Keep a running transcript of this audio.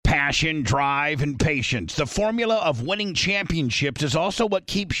Passion, drive, and patience. The formula of winning championships is also what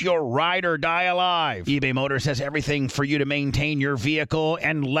keeps your ride or die alive. eBay Motors has everything for you to maintain your vehicle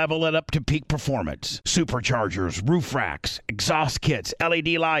and level it up to peak performance. Superchargers, roof racks, exhaust kits, LED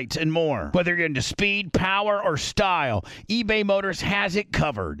lights, and more. Whether you're into speed, power, or style, eBay Motors has it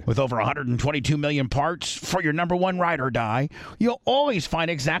covered. With over 122 million parts for your number one ride or die, you'll always find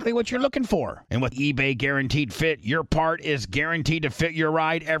exactly what you're looking for. And with eBay Guaranteed Fit, your part is guaranteed to fit your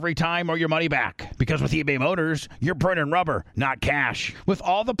ride every time or your money back. Because with eBay Motors, you're burning rubber, not cash. With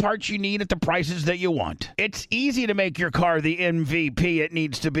all the parts you need at the prices that you want. It's easy to make your car the MVP it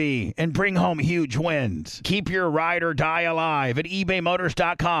needs to be and bring home huge wins. Keep your ride or die alive at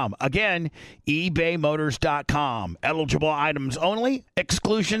ebaymotors.com. Again, ebaymotors.com. Eligible items only.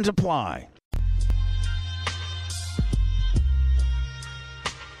 Exclusions apply.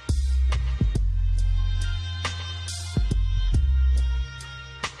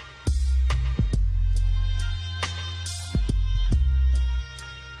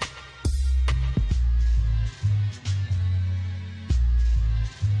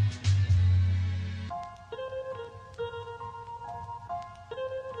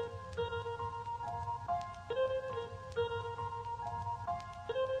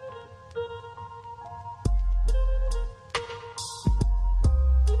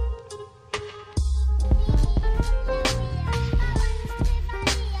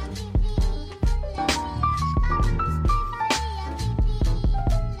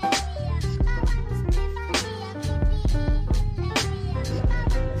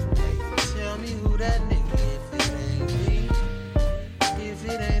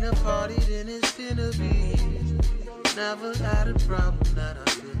 Never had a problem that I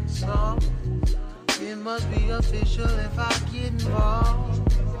couldn't solve. It must be official if I get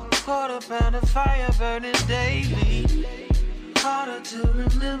involved. Quarter pound of fire burning daily. Harder to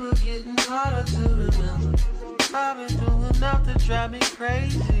remember, getting harder to remember. I've been through enough to drive me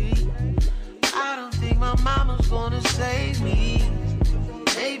crazy. I don't think my mama's gonna save me.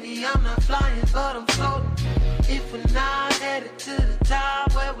 Maybe I'm not flying, but I'm floating. If we're not headed to the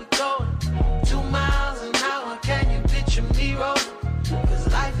top, where we going? 2 miles an hour, can you picture me rolling?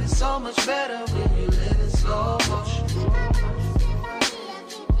 Cause life is so much better when you live in slow motion.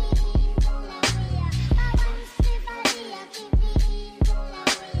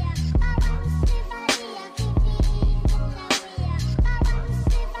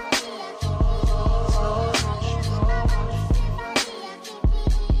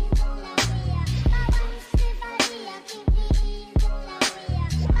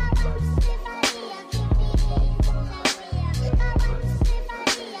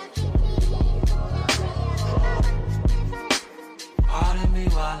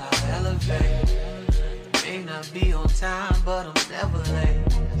 Be on time, but I'm never late.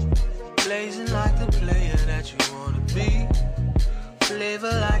 Blazing like the player that you wanna be.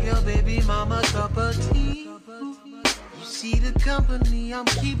 Flavor like your baby mama cup of tea. You see the company I'm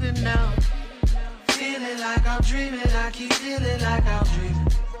keeping now. Feeling like I'm dreaming, I keep feeling like I'm dreaming.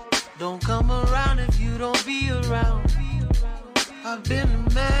 Don't come around if you don't be around. I've been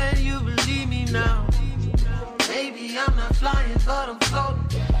the man, you believe me now. Maybe I'm not flying, but I'm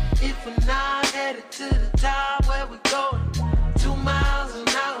floating. If we're not headed to the top, where we going? 2 miles an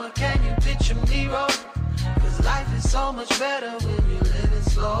hour, can you picture me rolling? Cause life is so much better when you live in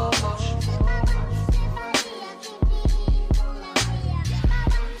slow motion.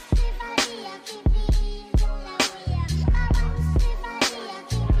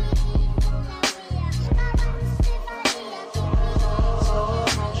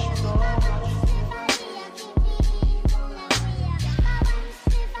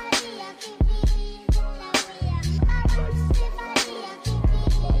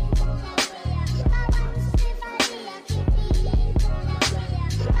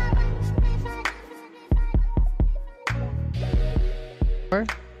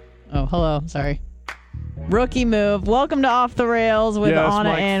 Oh, hello. Sorry. Rookie move. Welcome to Off the Rails with Anna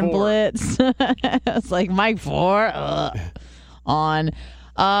and Blitz. It's like Mike 4 on.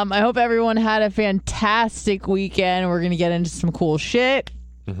 I hope everyone had a fantastic weekend. We're going to get into some cool shit.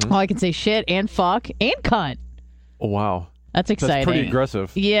 Mm-hmm. Oh, I can say shit and fuck and cunt. Oh, wow. That's exciting. That's pretty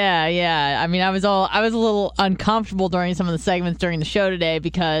aggressive. Yeah. I mean, I was a little uncomfortable during some of the segments during the show today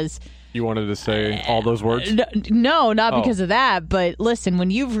because you wanted to say all those words? No, not because of that. But listen, when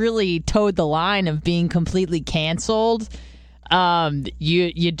you've really towed the line of being completely canceled,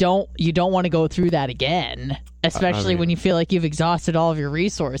 you don't want to go through that again. Especially when you feel like you've exhausted all of your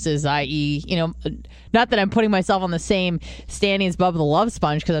resources, i.e., not that I'm putting myself on the same standing as Bubba the Love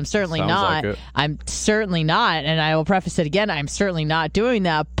Sponge, because I'm certainly not. Like I'm certainly not, and I will preface it again, I'm certainly not doing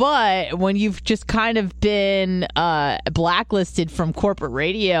that. But when you've just kind of been blacklisted from corporate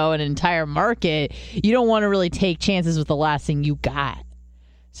radio and an entire market, you don't want to really take chances with the last thing you got.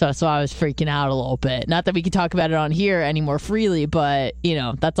 So I was freaking out a little bit. Not that we can talk about it on here any more freely, but,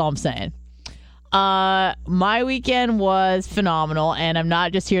 that's all I'm saying. My weekend was phenomenal, and I'm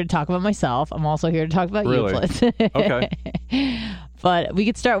not just here to talk about myself. I'm also here to talk about you, Blitz. Okay. But we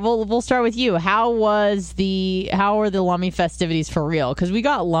could start. We'll start with you. How were the Lummy festivities for real? Because we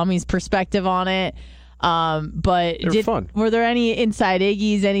got Lummy's perspective on it. But they were fun. Were there any inside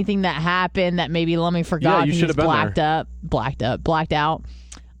Iggy's? Anything that happened that maybe Lummy forgot? Yeah, you should have been blacked out.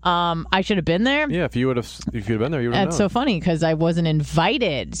 I should have been there. Yeah, if you'd have been there, you would have known. That's so funny because I wasn't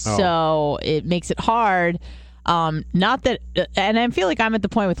invited, so it makes it hard. Not that, and I feel like I'm at the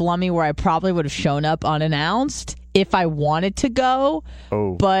point with Lummy where I probably would have shown up unannounced if I wanted to go.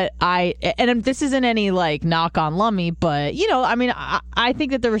 Oh, but this isn't any like knock on Lummy, but I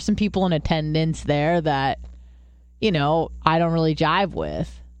think that there were some people in attendance there that I don't really jive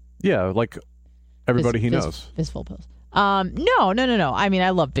with. Yeah, like everybody he knows. Fistful pills. No. I mean, I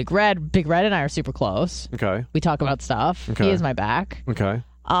love Big Red. Big Red and I are super close. Okay. We talk about stuff. Okay. He is my back. Okay.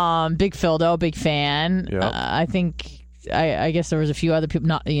 Big Phildo, big fan. Yep. I think I guess there was a few other people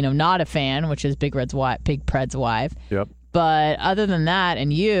not a fan, which is Big Pred's wife. Yep. But other than that,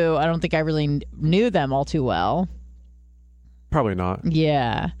 and you, I don't think I really knew them all too well. Probably not.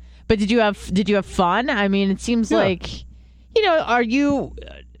 Yeah. But did you have fun? I mean, it seems like are you?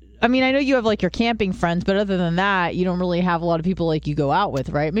 I mean, I know you have like your camping friends, but other than that, you don't really have a lot of people like you go out with,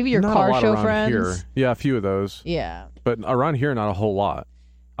 right? Maybe your not car a lot show around friends. Here. Yeah, a few of those. Yeah. But around here, not a whole lot.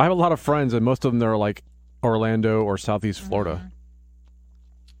 I have a lot of friends, and most of them they're like Orlando or Southeast Florida.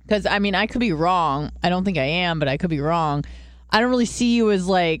 Because I mean, I could be wrong. I don't think I am, but I could be wrong. I don't really see you as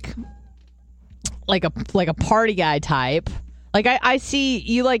like a party guy type. Like I see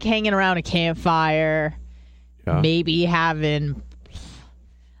you like hanging around a campfire, maybe having.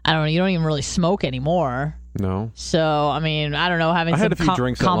 I don't know. You don't even really smoke anymore. No. So, I mean, I don't know. Having some a few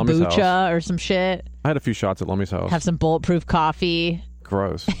drinks at Lummy's house. kombucha or some shit. I had a few shots at Lummy's house. Have some bulletproof coffee.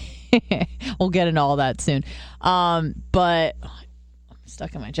 Gross. We'll get into all that soon. But I'm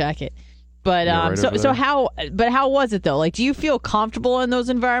stuck in my jacket. But how was it though? Like, do you feel comfortable in those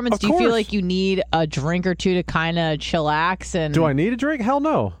environments? Of do you course. feel like you need a drink or two to kind of chillax? And do I need a drink? Hell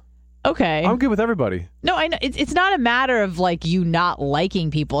no. Okay. I'm good with everybody. No, I know it's not a matter of like you not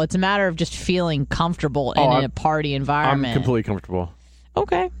liking people. It's a matter of just feeling comfortable in a party environment. I'm completely comfortable.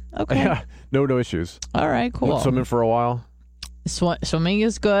 Okay. Yeah, no issues. All right, cool. Went swimming for a while. Swimming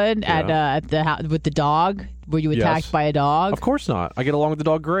is good at the house with the dog. Were you attacked by a dog? Of course not. I get along with the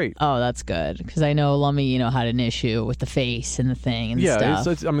dog great. Oh, that's good because I know Lummy, had an issue with the face and the thing and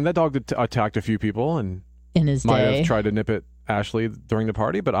stuff. I mean, that dog attacked a few people and in his might day have tried to nip at Ashley during the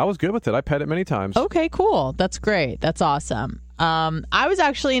party, but I was good with it. I pet it many times. Okay, cool. That's great. That's awesome. I was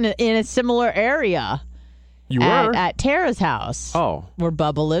actually in a similar area. You were? At Tara's house. Oh. Where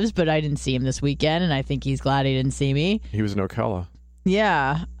Bubba lives, but I didn't see him this weekend, and I think he's glad he didn't see me. He was in Ocala.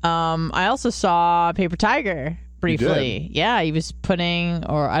 Yeah. I also saw Paper Tiger briefly. You did? Yeah, he was putting,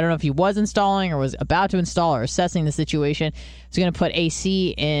 or I don't know if he was installing or was about to install or assessing the situation. He's going to put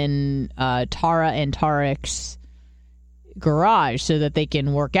AC in Tara and Tarek's garage so that they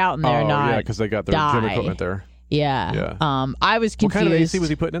can work out in there. Yeah, because they got their gym equipment there. Yeah. I was confused. What kind of AC was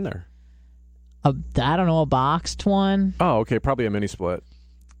he putting in there? I don't know, a boxed one. Oh, okay, probably a mini split.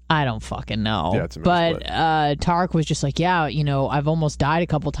 I don't fucking know. Yeah, it's a mini split. Tarek was just like, yeah, I've almost died a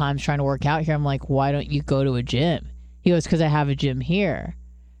couple times trying to work out here. I'm like, why don't you go to a gym? He goes, because I have a gym here.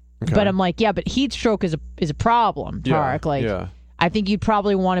 Okay. But I'm like, yeah, but heat stroke is a problem, Tarek. I think you'd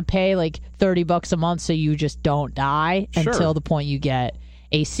probably want to pay like $30 a month so you just don't die until the point you get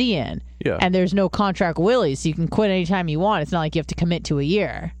AC in. Yeah. And there's no contract willies, so you can quit anytime you want. It's not like you have to commit to a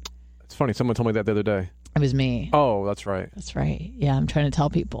year. It's funny. Someone told me that the other day. It was me. Oh, that's right. That's right. Yeah, I'm trying to tell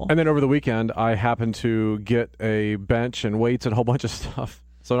people. And then over the weekend, I happened to get a bench and weights and a whole bunch of stuff.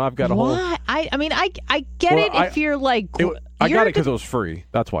 So now I've got a whole... I mean, I get it if you're like... I got it because it was free.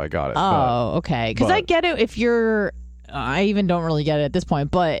 That's why I got it. Oh, okay. Because I get it if you're... I even don't really get it at this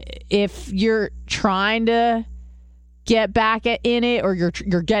point, but if you're trying to get back in it or you're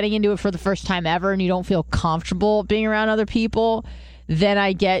getting into it for the first time ever and you don't feel comfortable being around other people, then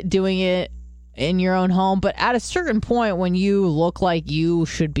I get doing it in your own home, but at a certain point when you look like you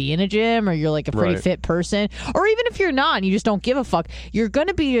should be in a gym or you're like a pretty fit person, or even if you're not and you just don't give a fuck, you're going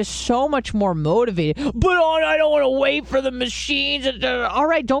to be just so much more motivated. But I don't want to wait for the machines. All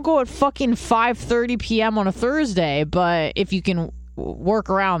right, don't go at fucking 5:30 p.m. on a Thursday, but if you can work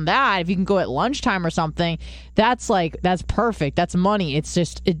around that, if you can go at lunchtime or something, that's perfect. That's money. It's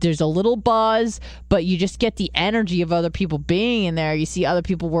just there's a little buzz, but you just get the energy of other people being in there. You see other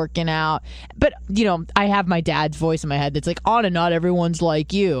people working out, but I have my dad's voice in my head that's like, Anna, not everyone's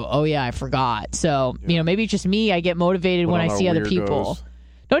like you. Oh yeah, I forgot. So maybe it's just me. I get motivated when I see other people.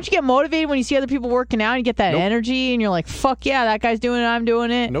 Don't you get motivated when you see other people working out and you get that energy and you're like, fuck yeah, that guy's doing it, I'm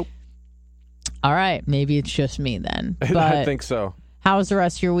doing it? Nope. All right, maybe it's just me then. But I think so. How was the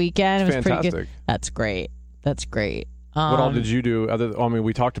rest of your weekend? It was fantastic. Pretty good. That's great. What all did you do?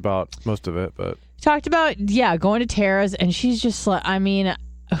 We talked about most of it, but talked about going to Tara's, and she's just like,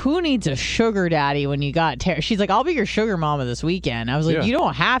 who needs a sugar daddy when you got Tara? She's like, I'll be your sugar mama this weekend. I was like, you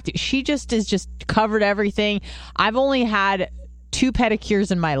don't have to. She just covered everything. I've only had 2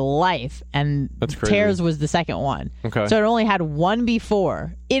 pedicures in my life, and Tara's was the second one. Okay, so I only had one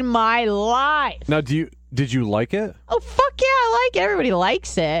before in my life. Now, did you like it? Oh, fuck yeah, I like it. Everybody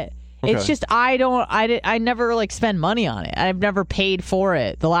likes it. Okay. It's just I never spend money on it. I've never paid for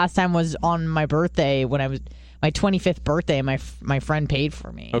it. The last time was on my birthday when I was my 25th birthday. My friend paid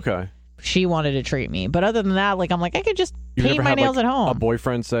for me. Okay. She wanted to treat me, but other than that, I'm like, I could just paint my nails at home. A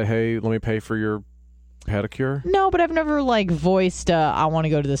boyfriend say, "Hey, let me pay for your pedicure"? No, but I've never voiced I want to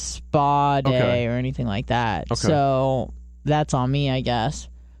go to the spa day or anything like that. Okay. So that's on me, I guess.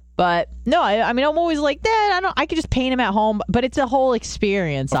 But no, I'm always like that. I could just paint him at home, but it's a whole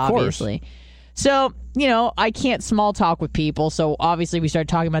experience, obviously. So, I can't small talk with people. So obviously we started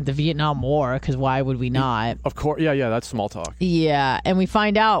talking about the Vietnam War, because why would we not? Of course. Yeah, that's small talk. Yeah. And we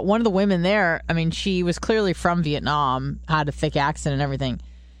find out one of the women there, she was clearly from Vietnam, had a thick accent and everything,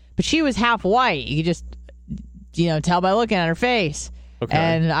 but she was half white. You could just, tell by looking at her face. Okay.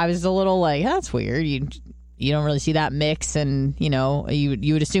 And I was a little like, that's weird. You don't really see that mix, and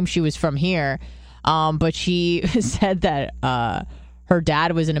you would assume she was from here, but she said that her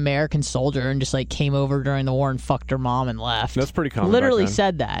dad was an American soldier and just came over during the war and fucked her mom and left. That's pretty common. Literally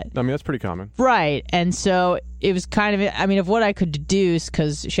said that. That's pretty common, right? And so it was kind of, of what I could deduce,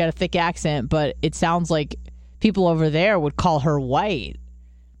 because she had a thick accent, but it sounds like people over there would call her white,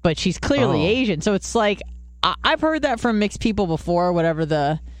 but she's clearly Asian. So it's like I've heard that from mixed people before. Whatever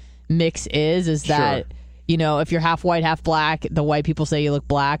the mix is that. Sure. If you're half white, half black, the white people say you look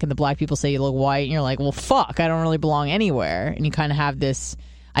black and the black people say you look white. And you're like, well, fuck, I don't really belong anywhere. And you kind of have this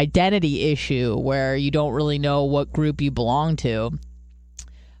identity issue where you don't really know what group you belong to.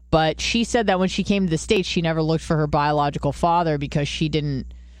 But she said that when she came to the States, she never looked for her biological father because she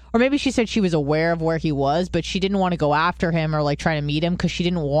didn't, or maybe she said she was aware of where he was, but she didn't want to go after him or try to meet him because she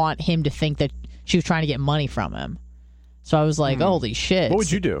didn't want him to think that she was trying to get money from him. So I was like, holy shit. What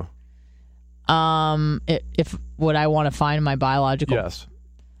would you do? If would I want to find my biological? Yes,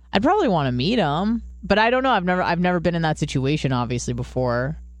 I'd probably want to meet him, but I don't know. I've never been in that situation, obviously,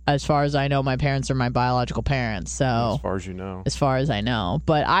 before. As far as I know, my parents are my biological parents. So as far as you know, as far as I know,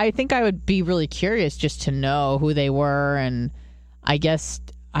 but I think I would be really curious just to know who they were, and I guess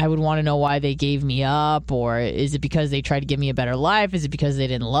I would want to know why they gave me up, or is it because they tried to give me a better life? Is it because they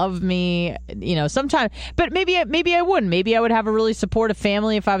didn't love me? Sometimes, but maybe I wouldn't. Maybe I would have a really supportive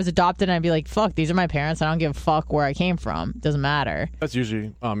family if I was adopted, and I'd be like, fuck, these are my parents. I don't give a fuck where I came from. It doesn't matter. That's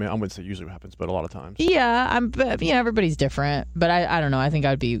usually, I wouldn't say usually what happens, but a lot of times. Yeah, everybody's different, but I don't know. I think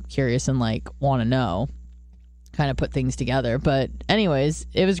I'd be curious and want to know, kind of put things together. But anyways,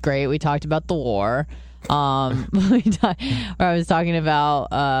 it was great. We talked about the war. I was talking about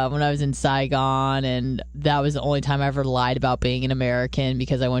when I was in Saigon, and that was the only time I ever lied about being an American,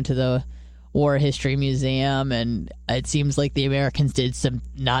 because I went to the War History Museum, and it seems like the Americans did some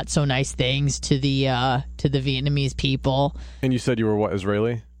not so nice things to the Vietnamese people. And you said you were what,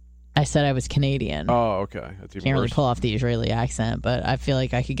 Israeli? I said I was Canadian. Oh, okay. That's even Can't really worse. pull off the Israeli accent, but I feel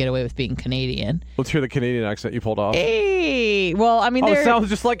like I could get away with being Canadian. Let's hear the Canadian accent you pulled off. Hey! Well, it sounds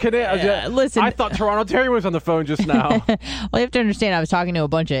just like Canadian. Listen. I thought Toronto Terry was on the phone just now. Well, you have to understand, I was talking to a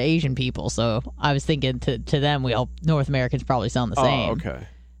bunch of Asian people, so I was thinking to them, we all North Americans probably sound the same. Oh, okay.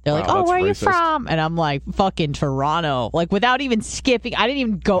 They're like, where are you from? And I'm like, fucking Toronto. Without even skipping. I didn't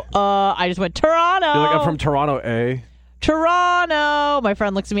even go, I just went, Toronto. You're like, I'm from Toronto, A. Toronto. My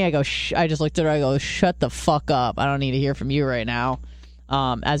friend looks at me. I go, shh. I just looked at her. I go, shut the fuck up. I don't need to hear from you right now.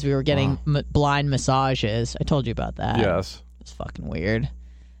 As we were getting blind massages. I told you about that. Yes. It's fucking weird.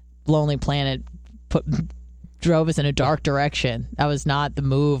 Lonely Planet drove us in a dark direction. That was not the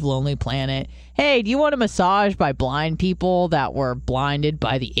move, Lonely Planet. Hey, do you want a massage by blind people that were blinded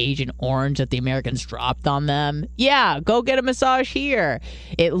by the Agent Orange that the Americans dropped on them? Yeah, go get a massage here.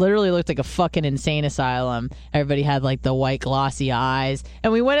 It literally looked like a fucking insane asylum. Everybody had like the white glossy eyes.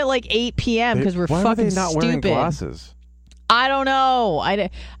 And we went at like 8 p.m. because we're fucking stupid. Why are they not wearing glasses? I don't know.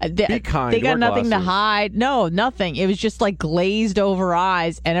 Be kind. They got nothing glasses. to hide. No, nothing. It was just like glazed over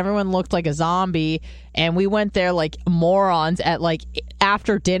eyes, and everyone looked like a zombie. And we went there like morons at like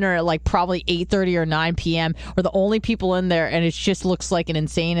after dinner at like probably 8:30 or 9 p.m. We're the only people in there, and it just looks like an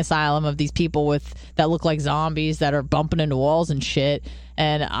insane asylum of these people that look like zombies that are bumping into walls and shit.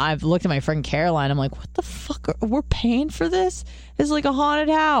 And I've looked at my friend Caroline. I'm like, what the fuck? We're paying for this? It's like a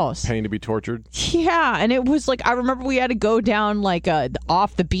haunted house. Paying to be tortured? Yeah. And it was like, I remember we had to go down like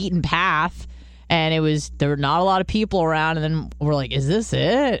off the beaten path. And there were not a lot of people around. And then we're like, is this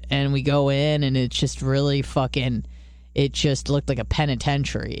it? And we go in, and it's just really it just looked like a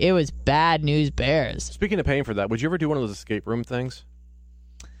penitentiary. It was bad news bears. Speaking of paying for that, would you ever do one of those escape room things?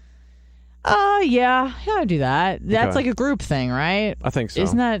 Yeah, I'd do that. That's like a group thing, right? I think so.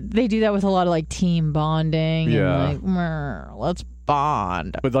 Isn't that, they do that with a lot of like team bonding? Yeah. And like, let's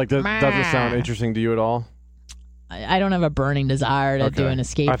bond. But like, doesn't sound interesting to you at all? I don't have a burning desire to do an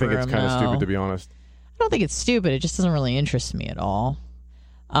escape room. I think it's kind of stupid, to be honest. I don't think it's stupid. It just doesn't really interest me at all.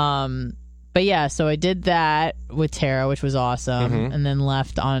 But yeah, so I did that with Tara, which was awesome, and then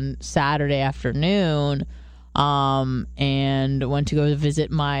left on Saturday afternoon. And went to go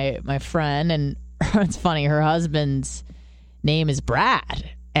visit my friend, and it's funny, her husband's name is Brad,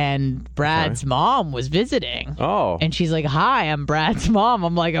 and Brad's mom was visiting. Oh. And she's like, hi, I'm Brad's mom.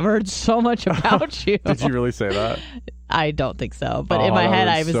 I'm like, I've heard so much about you. Did you really say that? I don't think so, but in my head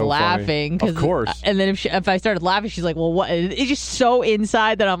I was so laughing. Of course. And then if I started laughing, she's like, well, what? It's just so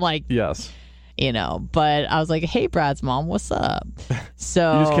inside that I'm like, yes. But I was like, hey, Brad's mom, what's up?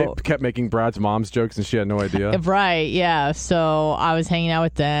 So you just kept making Brad's mom's jokes, and she had no idea. Right, yeah. So I was hanging out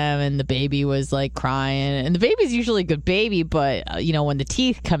with them, and the baby was like crying. And the baby's usually a good baby, but when the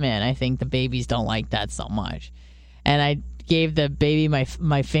teeth come in, I think the babies don't like that so much. And I gave the baby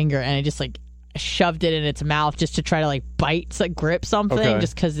my finger, and I just like shoved it in its mouth just to try to like bite, like grip something,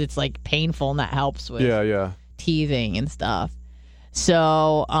 just because it's like painful, and that helps with teething and stuff.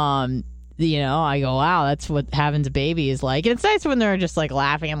 So I go, wow, that's what having a baby is like. And it's nice when they're just like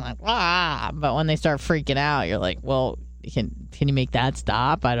laughing and like, ah, but when they start freaking out, you're like, well, can you make that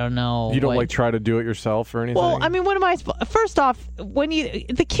stop? I don't know. You don't like try to do it yourself or anything? Well, I mean, what am I? First off,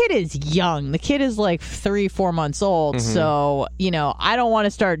 the kid is young. The kid is like 3-4 months old. So, I don't want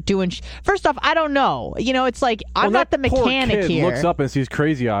to start doing. First off, I don't know. It's like, I'm not the mechanic poor kid here. Looks up and sees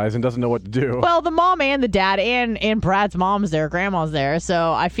crazy eyes and doesn't know what to do. Well, the mom and the dad and Brad's mom's there, grandma's there.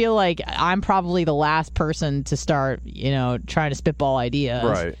 So I feel like I'm probably the last person to start, trying to spitball ideas.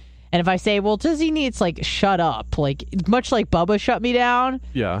 Right. And if I say, well, does he need, it's like, shut up. Like, much like Bubba shut me down.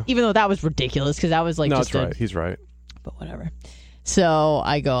 Yeah. Even though that was ridiculous, because that was like that's right. He's right. But whatever. So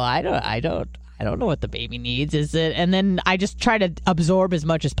I go, I don't know what the baby needs. Is it? And then I just try to absorb as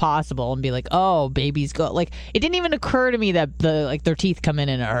much as possible and be like, oh, babies go. Like, it didn't even occur to me that their teeth come in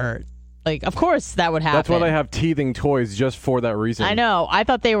and it hurt. Like, of course that would happen. That's why they have teething toys, just for that reason. I know. I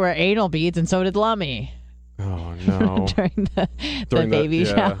thought they were anal beads, and so did Lummy. Oh, no. during the baby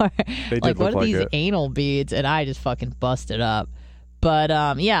shower. They did like, what are these it. anal beads? And I just fucking busted up. But,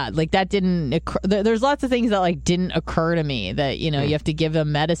 like, that didn't occur. There's lots of things that, like, didn't occur to me that, you have to give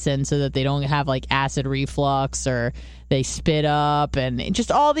them medicine so that they don't have, like, acid reflux or they spit up and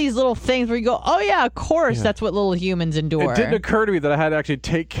just all these little things where you go, oh, yeah, of course, that's what little humans endure. It didn't occur to me that I had to actually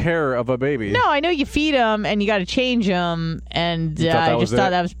take care of a baby. No, I know you feed them and you got to change them, and I just thought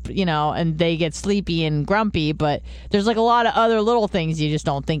that was, and they get sleepy and grumpy, but there's, like, a lot of other little things you just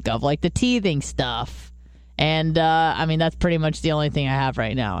don't think of, like the teething stuff. And, that's pretty much the only thing I have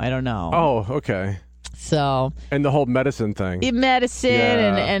right now. I don't know. Oh, okay. So. And the whole medicine thing. Medicine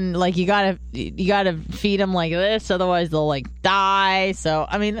and like you gotta feed them like this, otherwise they'll like die. So,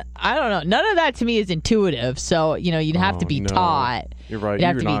 I don't know. None of that to me is intuitive. So, you'd have to be taught. You're right.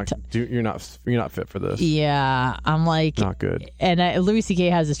 You're not fit for this. Yeah. I'm like. Not good. And Louis C.K.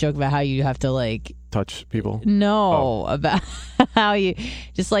 has this joke about how you have to like. Touch people? No. About how you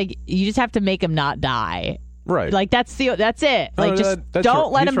just have to make them not die. Right. Like that's it. Like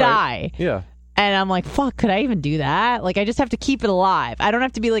don't let them die. Yeah. And I'm like, fuck, could I even do that? Like, I just have to keep it alive. I don't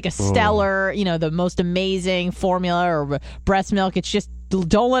have to be like a stellar, the most amazing formula or breast milk. It's just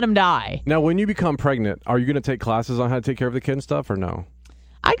don't let them die. Now, when you become pregnant, are you going to take classes on how to take care of the kid and stuff, or no?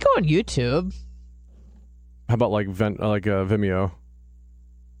 I'd go on YouTube. How about like Vimeo?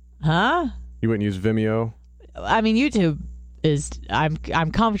 Huh? You wouldn't use Vimeo? I mean, YouTube is, I'm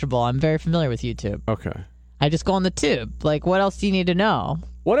comfortable. I'm very familiar with YouTube. Okay. I just go on the tube. Like, what else do you need to know?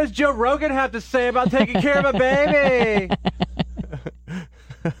 What does Joe Rogan have to say about taking care of a baby?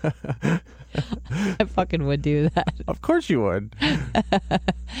 I fucking would do that. Of course you would.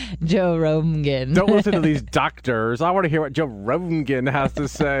 Joe Rogan. Don't listen to these doctors. I want to hear what Joe Rogan has to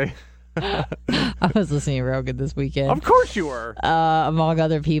say. I was listening to Rogan this weekend. Of course you were. Among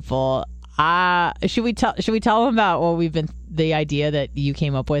other people. Should we tell them about what the idea that you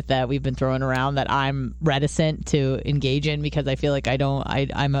came up with that we've been throwing around that I'm reticent to engage in because I feel like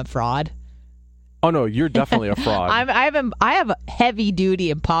I'm a fraud? Oh no, you're definitely a fraud. I have a heavy duty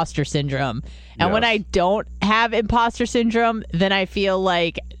imposter syndrome, and when I don't have imposter syndrome, then I feel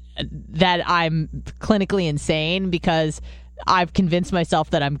like that I'm clinically insane because I've convinced myself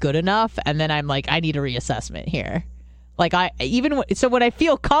that I'm good enough, and then I'm like, I need a reassessment here. Like so when I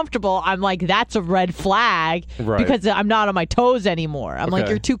feel comfortable, I'm like, that's a red flag because I'm not on my toes anymore. I'm like,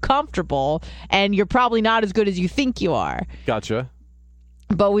 you're too comfortable, and you're probably not as good as you think you are. Gotcha.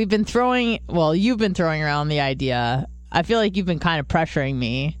 But you've been throwing around the idea. I feel like you've been kind of pressuring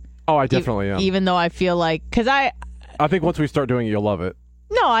me. Oh, I definitely am. Even though I feel like, because I think once we start doing it, you'll love it.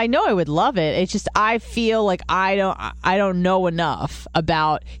 No, I know I would love it. It's just I feel like I don't know enough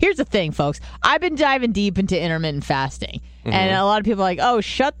about. Here's the thing, folks. I've been diving deep into intermittent fasting. Mm-hmm. And a lot of people are like, oh,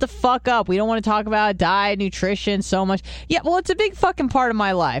 shut the fuck up. We don't want to talk about diet, nutrition so much. Yeah, well, it's a big fucking part of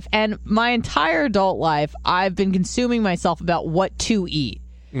my life. And my entire adult life, I've been consuming myself about what to eat.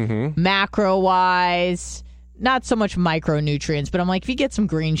 Mm-hmm. Macro-wise, not so much micronutrients, but I'm like, if you get some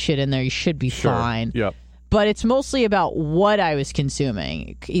green shit in there, you should be fine. Yep. But it's mostly about what I was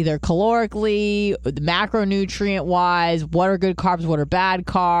consuming, either calorically, macronutrient-wise, what are good carbs, what are bad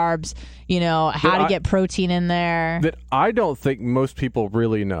carbs, how to get protein in there. That I don't think most people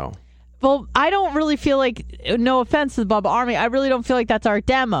really know. Well, I don't really feel like, no offense to the Bubba Army, I really don't feel like that's our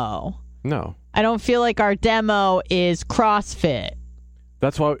demo. No. I don't feel like our demo is CrossFit.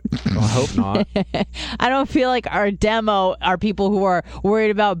 That's why I hope not. I don't feel like our demo are people who are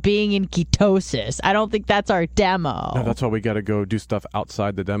worried about being in ketosis. I don't think that's our demo. No, that's why we got to go do stuff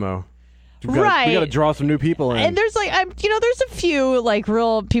outside the demo. We got to draw some new people in. And there's there's a few like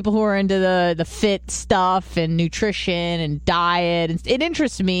real people who are into the fit stuff and nutrition and diet. And it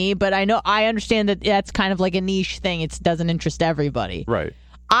interests me, but I understand that that's kind of like a niche thing. It doesn't interest everybody. Right.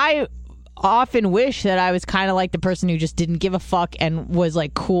 I often wish that I was kind of like the person who just didn't give a fuck and was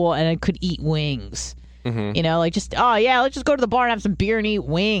like cool and I could eat wings. Mm-hmm. Like just, oh yeah, let's just go to the bar and have some beer and eat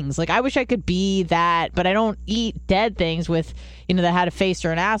wings. Like I wish I could be that, but I don't eat dead things with, that had a face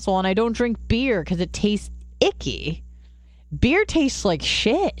or an asshole, and I don't drink beer because it tastes icky. Beer tastes like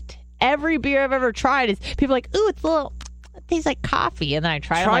shit. Every beer I've ever tried is, people are like, ooh, it tastes like coffee, and then I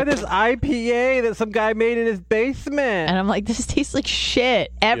try this IPA that some guy made in his basement, and I'm like, this tastes like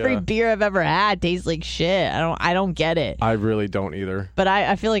shit. Every beer I've ever had tastes like shit. I don't get it. I really don't either. But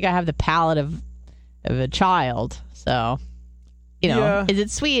I feel like I have the palate of a child, so is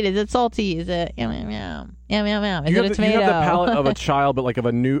it sweet? Is it salty? Is it yum yum yum yum yum yum? Is it a tomato? You have the palate of a child, but like of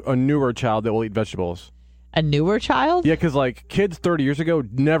a newer child that will eat vegetables. A newer child? Yeah, because like kids 30 years ago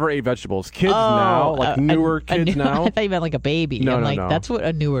never ate vegetables. Kids now, like newer kids now. I thought you meant like a baby. No. That's what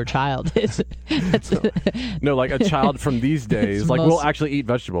a newer child is. No, like a child from these days, like will actually eat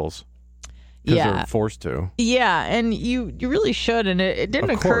vegetables. Because they're forced to. Yeah, and you really should. And it didn't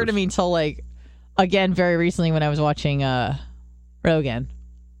occur to me until like, again, very recently when I was watching Rogan.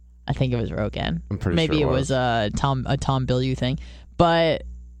 I think it was Rogan. I'm pretty Maybe sure it was a Tom Bilyeu thing. But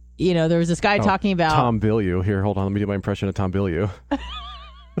there was this guy talking about Tom Bilyeu. Here, hold on. Let me do my impression of Tom Bilyeu.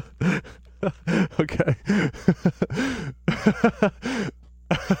 Okay.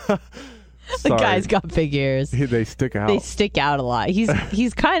 The guy's got big ears. They stick out. They stick out a lot.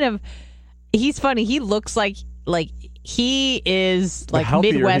 He's funny. He looks like he is like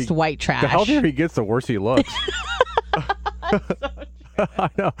Midwest white trash. The healthier he gets, the worse he looks. I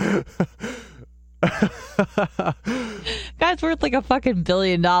know. Guy's worth like a fucking $1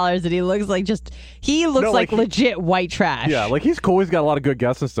 billion, and he looks like legit white trash. Yeah, like he's cool. He's got a lot of good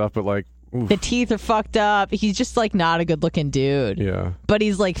guests and stuff, but like oof. The teeth are fucked up. He's just like not a good looking dude. Yeah, but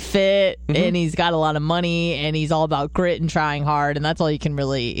he's like fit, and he's got a lot of money, and he's all about grit and trying hard, and that's all you can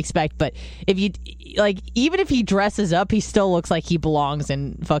really expect. But if you even if he dresses up, he still looks like he belongs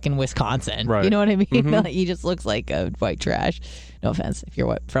in fucking Wisconsin. Right. You know what I mean? Like, he just looks like a white trash. No offense if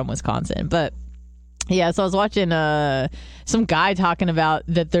you're from Wisconsin, but. Yeah, so I was watching some guy talking about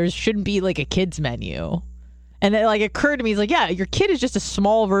that there shouldn't be like a kids menu. And it like occurred to me, he's like, yeah, your kid is just a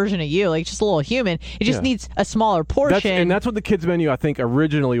small version of you, like just a little human. It just needs a smaller portion. That's what the kids menu I think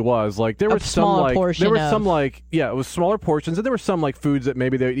originally was. Like there was some like it was smaller portions, and there were some like foods that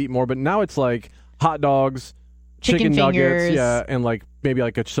maybe they would eat more. But now it's like hot dogs, chicken nuggets, and like maybe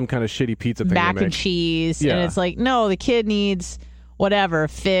like some kind of shitty pizza thing. Mac and cheese, and it's like no, the kid needs whatever,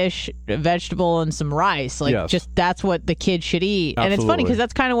 fish, vegetable, and some rice. Like, just that's what the kid should eat. Absolutely. And it's funny because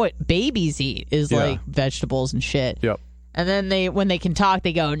that's kind of what babies eat is like vegetables and shit. Yep. And then when they can talk,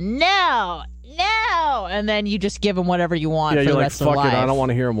 they go, no, and then you just give them whatever you want for the rest of their life. Fuck it, I don't want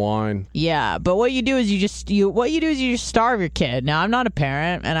to hear them whine. Yeah, but what you do is you just starve your kid. Now, I'm not a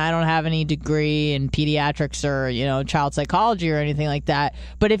parent, and I don't have any degree in pediatrics or child psychology or anything like that.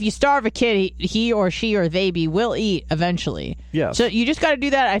 But if you starve a kid, he or she or they will eat eventually. Yes. So you just got to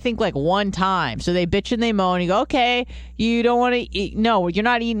do that, I think, like one time. So they bitch and they moan. You go, okay, you don't want to eat. No, you're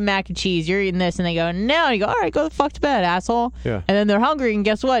not eating mac and cheese. You're eating this. And they go, no. And you go, all right, go the fuck to bed, asshole. Yeah. And then they're hungry, and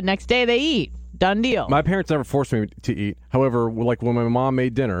guess what? Next day they eat. Done deal. My parents never forced me to eat. However, like when my mom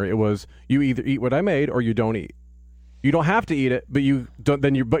made dinner, it was you either eat what I made or you don't eat. You don't have to eat it, but you don't.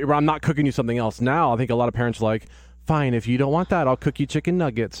 But I'm not cooking you something else. Now I think a lot of parents are like, fine, if you don't want that, I'll cook you chicken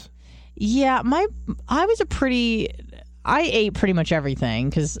nuggets. Yeah, I ate pretty much everything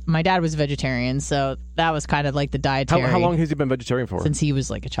because my dad was a vegetarian, so that was kind of like the dietary. How long has he been vegetarian for? Since he was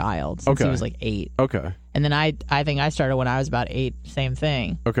like a child. Since he was like 8. Okay. And then I think I started when I was about 8. Same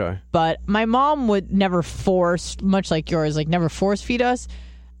thing. Okay. But my mom would never force, much like yours, like never force feed us.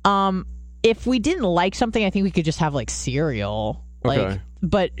 If we didn't like something, I think we could just have like cereal. Okay.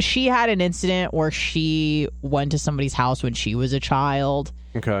 But she had an incident where she went to somebody's house when she was a child.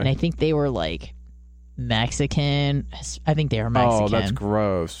 Okay. And I think they were like Mexican. I think they were Mexican. Oh, that's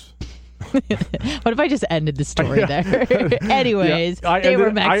gross. What if I just ended the story there? Anyways, they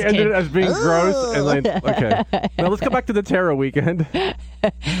were Mexican. I ended it as being gross. And then, okay. Now let's go back to the Terror weekend.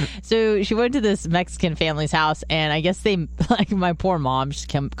 So she went to this Mexican family's house, and I guess they, like, my poor mom just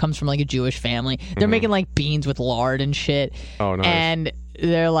comes from like a Jewish family. They're making like beans with lard and shit. Oh, nice. And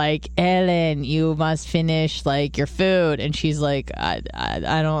they're like, Ellen, you must finish like your food. And she's like, I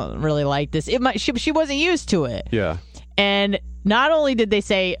don't really like this. She wasn't used to it. Yeah. And not only did they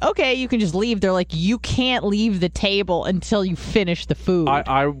say, okay, you can just leave, they're like, you can't leave the table until you finish the food.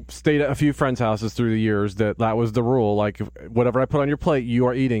 I stayed at a few friends' houses through the years that was the rule. Like, whatever I put on your plate, you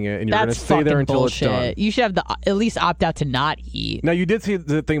are eating it, and you're going to stay there until bullshit. It's done. You should have at least opt out to not eat. Now, you did see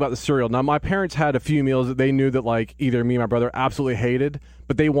the thing about the cereal. Now, my parents had a few meals that they knew that, like, either me and my brother absolutely hated,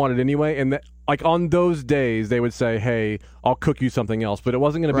 but they wanted anyway. And, like, on those days, they would say, hey, I'll cook you something else. But it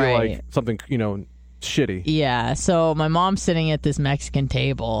wasn't going to be, like, something, shitty. Yeah, so my mom's sitting at this Mexican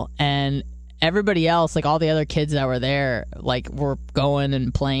table, and everybody else, like all the other kids that were there, like were going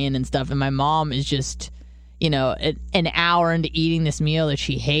and playing and stuff, and my mom is just, an hour into eating this meal that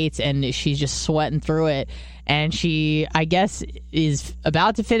she hates, and she's just sweating through it, and she, I guess, is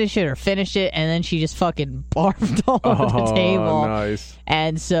about to finish it or finished it, and then she just fucking barfed all over the table. Nice.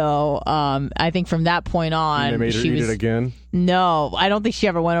 And so I think from that point on, and they made her eat it again? No, I don't think she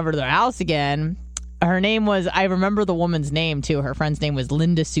ever went over to their house again. Her name was, I remember the woman's name too. Her friend's name was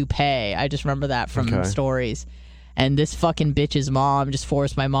Linda Soupe. I just remember that from stories. And this fucking bitch's mom just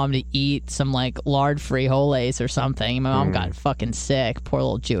forced my mom to eat some like lard frijoles or something. My mom got fucking sick. Poor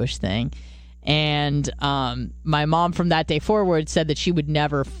little Jewish thing. And my mom from that day forward said that she would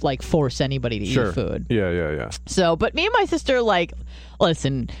never like force anybody to eat food. Yeah. So, but me and my sister, like,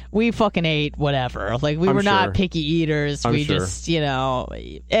 listen, we fucking ate whatever. Like, we were not picky eaters. We just,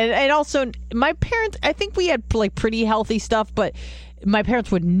 and also my parents, I think we had like pretty healthy stuff, but my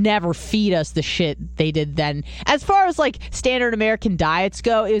parents would never feed us the shit they did then. As far as like standard American diets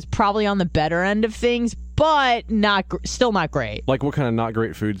go, it was probably on the better end of things, but still not great. Like, what kind of not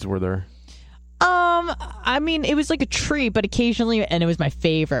great foods were there? I mean, it was like a treat, but occasionally, and it was my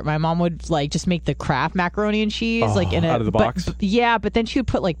favorite. My mom would like just make the Kraft macaroni and cheese, like in out of the box. But then she would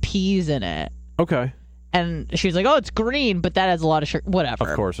put like peas in it. Okay. And she was like, "Oh, it's green, but that has a lot of sugar."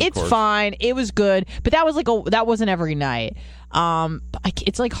 Whatever. Of course, it's fine. It was good, but that was that wasn't every night.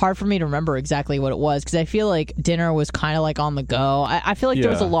 It's like hard for me to remember exactly what it was because I feel like dinner was kind of like on the go. I feel like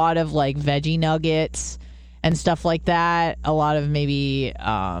there was a lot of like veggie nuggets and stuff like that. A lot of maybe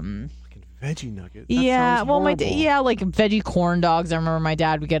veggie nuggets. That like veggie corn dogs. I remember my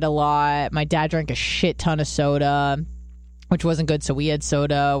dad would get a lot. My dad drank a shit ton of soda, which wasn't good. So we had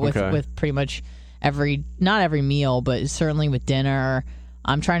soda with pretty much not every meal, but certainly with dinner.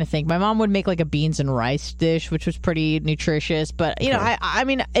 I'm trying to think. My mom would make like a beans and rice dish, which was pretty nutritious. But, you know, I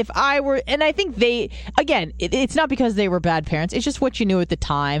mean, if I were, and I think it's not because they were bad parents. It's just what you knew at the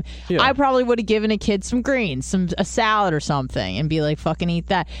time. Yeah. I probably would have given a kid some greens, a salad or something, and be like, fucking eat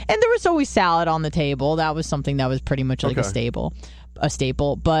that. And there was always salad on the table. That was something that was pretty much like a staple.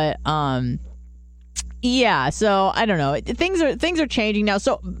 But, yeah, so I don't know. Things are changing now.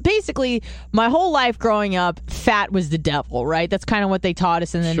 So basically, my whole life growing up, fat was the devil, right? That's kind of what they taught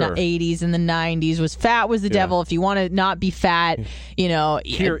us in the 80s and the 90s. Was fat was the devil. If you want to not be fat, you know,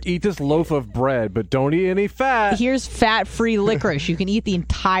 eat this loaf of bread, but don't eat any fat. Here's fat-free licorice. You can eat the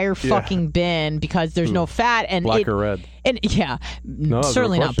entire fucking bin because there's no fat. And black or red? And no,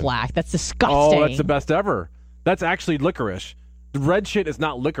 certainly not black. That's disgusting. Oh, that's the best ever. That's actually licorice. The red shit is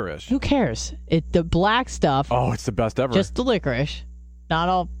not licorice. Who cares? The black stuff. Oh, it's the best ever. Just the licorice. Not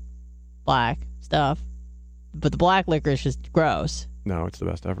all black stuff. But the black licorice is gross. No, it's the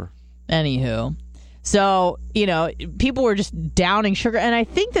best ever. Anywho. So, you know, people were just downing sugar. And I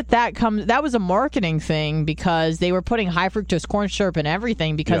think that was a marketing thing because they were putting high fructose corn syrup in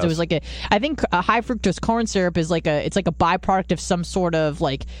everything because it was like I think a high fructose corn syrup is it's like a byproduct of some sort of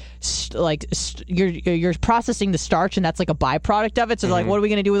you're processing the starch and that's like a byproduct of it. So like, what are we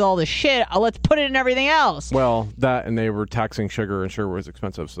going to do with all this shit? Let's put it in everything else. Well, that and they were taxing sugar and sugar was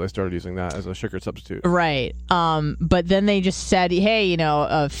expensive. So they started using that as a sugar substitute. Right. But then they just said, hey, you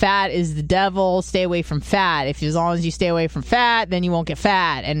know, fat is the devil. Stay away from fat. As long as you stay away from fat, then you won't get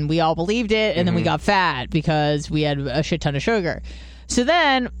fat. And we all believed it, and then we got fat because we had a shit ton of sugar. So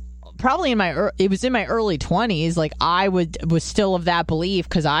then, probably it was in my early 20s, like I was still of that belief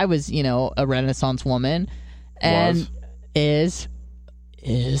because I was, you know, a Renaissance woman, and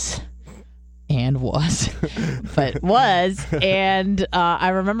was. And I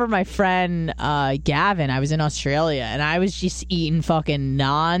remember my friend Gavin, I was in Australia and I was just eating fucking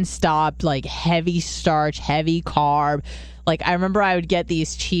nonstop, like heavy starch, heavy carb. Like I remember I would get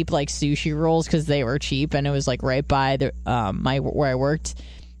these cheap like sushi rolls because they were cheap and it was like right by the where I worked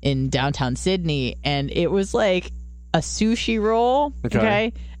in downtown Sydney, and it was like a sushi roll,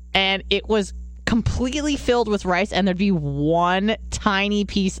 okay? And it was completely filled with rice, and there'd be one tiny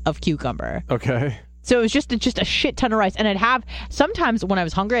piece of cucumber. Okay. So it was just a shit ton of rice, and I'd have sometimes when I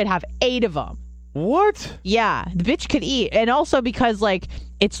was hungry, I'd have 8 of them. What? Yeah, the bitch could eat, and also because like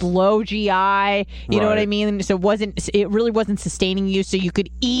it's low GI, you know what I mean. So it really wasn't sustaining you. So you could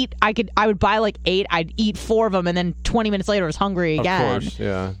eat. I would buy like 8. I'd eat 4 of them, and then 20 minutes later, I was hungry again. Of course,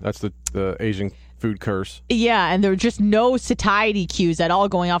 yeah, that's the Asian food curse. Yeah, and there were just no satiety cues at all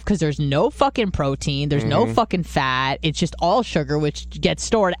going off because there's no fucking protein, there's no fucking fat. It's just all sugar, which gets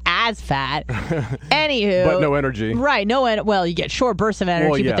stored as fat. Anywho, but no energy. Right? Well, you get short bursts of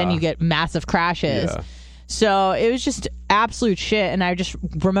energy, but then you get massive crashes. Yeah. So it was just absolute shit, and I just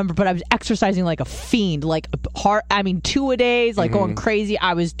remember, but I was exercising like a fiend, like hard. I mean, 2 a days, like going crazy.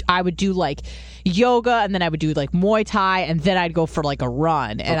 I would do like yoga, and then I would do like Muay Thai, and then I'd go for like a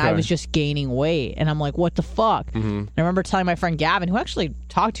run, and I was just gaining weight, and I'm like, what the fuck? And I remember telling my friend Gavin, who I actually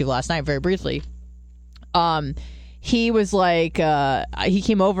talked to last night very briefly. He was like, he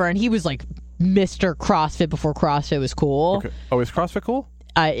came over, and he was like Mr. CrossFit before CrossFit was cool. Okay. Oh, is CrossFit cool?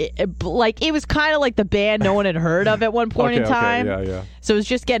 It was kind of like the band no one had heard of at one point in time. Yeah. So it was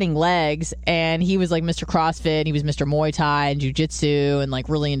just getting legs, and he was like Mr. CrossFit, he was Mr. Muay Thai and Jiu-Jitsu, and like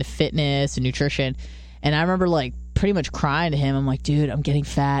really into fitness and nutrition. And I remember like pretty much crying to him. I'm like, dude, I'm getting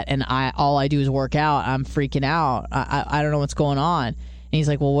fat, and all I do is work out. I'm freaking out. I don't know what's going on. And he's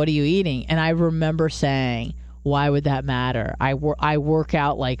like, well, what are you eating? And I remember saying, why would that matter? I work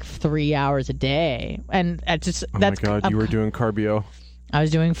out like 3 hours a day, and that's my God, you were doing cardio. I was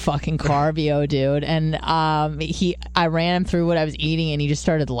doing fucking cardio, dude, and I ran him through what I was eating, and he just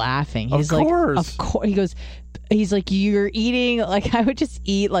started laughing. He's of course. Of course. He's like, you're eating, like, I would just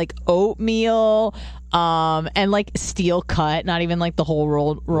eat like oatmeal, and like steel cut, not even like the whole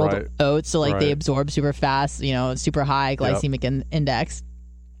rolled oats, so like they absorb super fast, you know, super high glycemic index.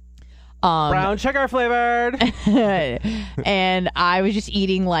 Brown sugar flavored. And I was just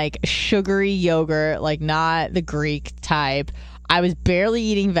eating like sugary yogurt, like not the Greek type. I was barely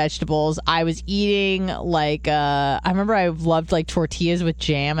eating vegetables. I was eating like I remember I loved like tortillas with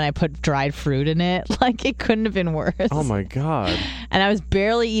jam, and I put dried fruit in it. Like it couldn't have been worse. Oh my God. And I was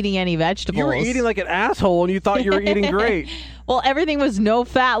barely eating any vegetables. You were eating like an asshole, and you thought you were eating great. Well, everything was no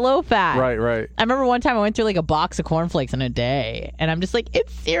fat, low fat. Right. I remember one time I went through like a box of cornflakes in a day, and I'm just like,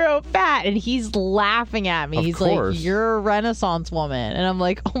 it's 0 fat, and he's laughing at me. He's like, you're a Renaissance woman, and I'm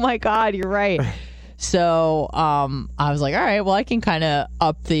like, oh my God, you're right. So I was like, all right, well, I can kind of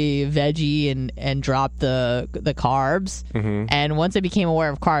up the veggie and drop the carbs. Mm-hmm. And once I became aware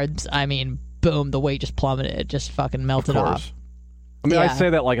of carbs, I mean, boom, the weight just plummeted. It just fucking melted off. I mean, I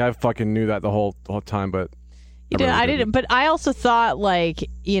say that like I fucking knew that the whole time, but I didn't. But I also thought, like,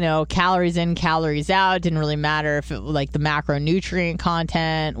 calories in, calories out. It didn't really matter if it like the macronutrient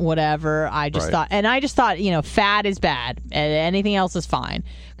content, whatever. I just thought, fat is bad and anything else is fine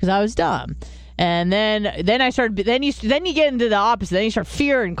because I was dumb. And then I started. Then you get into the opposite. Then you start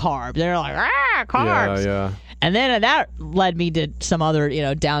fearing carbs. They're like, carbs. Yeah. And then that led me to some other,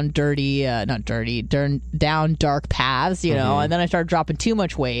 down dark paths, and then I started dropping too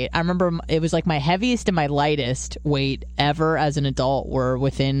much weight. I remember it was like my heaviest and my lightest weight ever as an adult were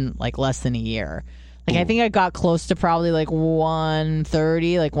within like less than a year. Like, I think I got close to probably like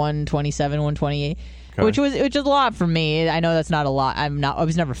 130, like 127, 128. Okay. Which is a lot for me. I know that's not a lot. I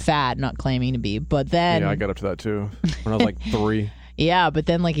was never fat, not claiming to be. But then, yeah, I got up to that too when I was like 3. Yeah, but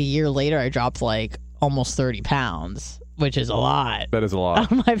then like a year later, I dropped like almost 30 pounds, which is a lot. That is a lot.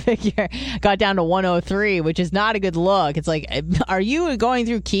 My figure got down to 103, which is not a good look. It's like, are you going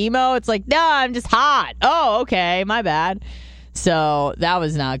through chemo? It's like, no, I'm just hot. Oh, okay, my bad. So that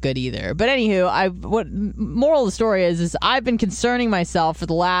was not good either. But anywho, what moral of the story is I've been concerning myself for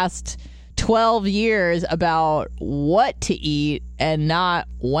the last 12 years about what to eat and not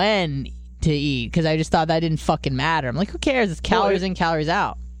when to eat, because I just thought that didn't fucking matter. I'm like, who cares? It's calories in, calories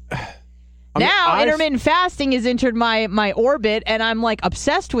out. Intermittent fasting has entered my orbit, and I'm like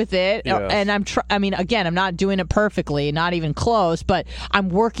obsessed with it. Yes. And I'm not doing it perfectly, not even close, but I'm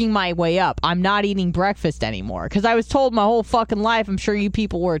working my way up. I'm not eating breakfast anymore because I was told my whole fucking life, I'm sure you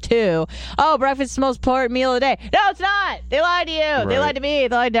people were too, oh, breakfast is the most important meal of the day. No, it's not. They lied to you. Right. They lied to me.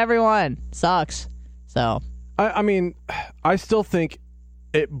 They lied to everyone. Sucks. So I mean, I still think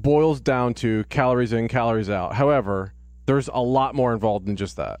it boils down to calories in, calories out. However, there's a lot more involved than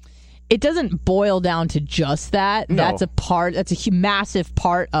just that. It doesn't boil down to just that. No. That's a massive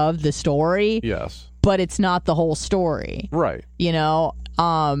part of the story. Yes. But it's not the whole story. Right.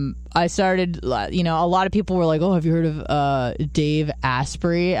 I started, a lot of people were like, oh, have you heard of Dave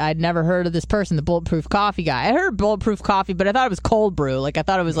Asprey? I'd never heard of this person, the Bulletproof Coffee guy. I heard Bulletproof Coffee, but I thought it was cold brew. Like, I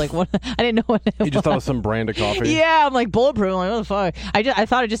thought it was like, what? I didn't know what it was. You just thought it was some brand of coffee? Yeah, I'm like, Bulletproof. I'm like, what the fuck? I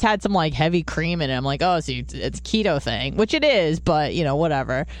thought it just had some, like, heavy cream in it. I'm like, oh, see, it's a keto thing, which it is, but,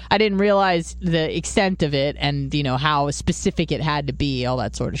 whatever. I didn't realize the extent of it and, how specific it had to be, all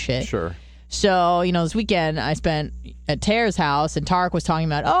that sort of shit. Sure. So, this weekend I spent at Tara's house, and Tarek was talking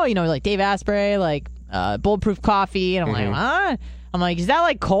about, like Dave Asprey, like Bulletproof Coffee, and I'm like, huh? I'm like, is that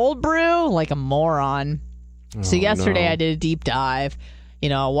like cold brew? Like a moron. So yesterday I did a deep dive.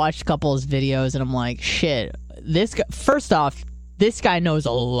 I watched a couple of his videos, and I'm like, shit. This guy, first off, this guy knows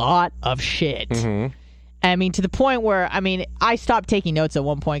a lot of shit. Mm-hmm. I mean, to the point where, I stopped taking notes at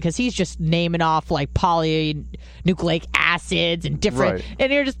one point because he's just naming off like polynucleic acids and different, right.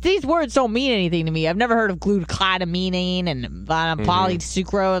 And you're just, these words don't mean anything to me. I've never heard of glucosamine and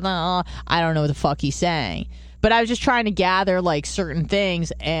polysucrose. I don't know what the fuck he's saying. But I was just trying to gather like certain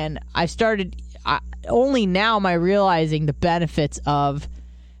things, and I started, only now am I realizing the benefits of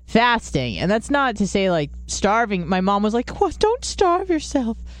fasting. And that's not to say like starving. My mom was like, what? Don't starve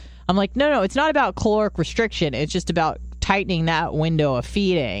yourself. I'm like, no, it's not about caloric restriction. It's just about tightening that window of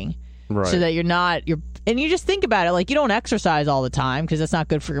feeding, right. So that and you just think about it, like, you don't exercise all the time because that's not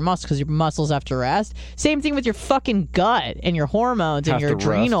good for your muscles because your muscles have to rest. Same thing with your fucking gut and your hormones and your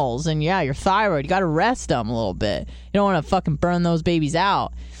adrenals and your thyroid. You got to rest them a little bit. You don't want to fucking burn those babies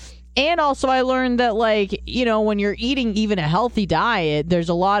out. And also I learned that, like, when you're eating even a healthy diet, there's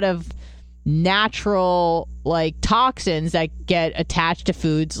a lot of natural like toxins that get attached to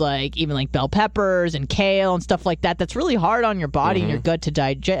foods, like even like bell peppers and kale and stuff like that. That's really hard on your body and your gut to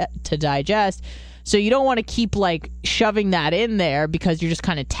digest. So you don't want to keep like shoving that in there because you're just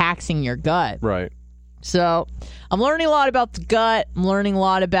kind of taxing your gut. Right. So I'm learning a lot about the gut. I'm learning a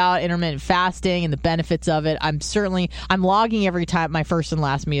lot about intermittent fasting and the benefits of it. I'm logging every time my first and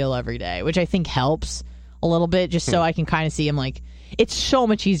last meal every day, which I think helps a little bit, just so I can kind of see. I'm like, it's so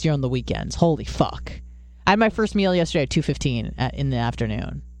much easier on the weekends. Holy fuck. I had my first meal yesterday at 2:15 in the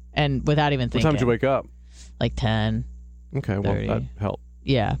afternoon, and without even thinking. What time did you wake up? Like 10. Okay, well, 30. That helped.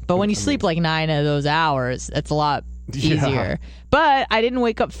 Yeah, but when you sleep like 9 of those hours, that's a lot easier. Yeah. But I didn't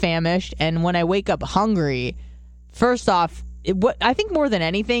wake up famished, and when I wake up hungry, first off, what I think more than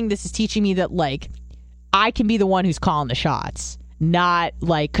anything, this is teaching me that, like, I can be the one who's calling the shots. Not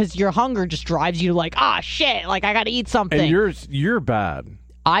like, because your hunger just drives you to like, shit, like I gotta eat something. And you're bad.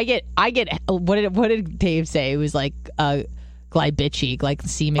 I get what did Dave say? It was like glycemic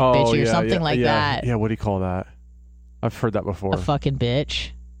bitchy or something like that. Yeah, what do you call that? I've heard that before. A fucking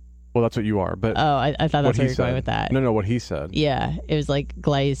bitch. Well, that's what you are, but I thought that's where you're going with that. No, what he said. Yeah, it was like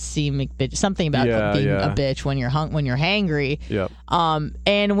glycemic bitch, something about being a bitch when you're hangry. Yep.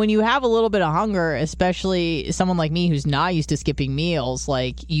 And when you have a little bit of hunger, especially someone like me who's not used to skipping meals,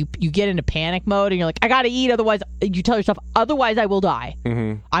 like you get into panic mode and you're like, I gotta eat, otherwise you tell yourself, otherwise I will die.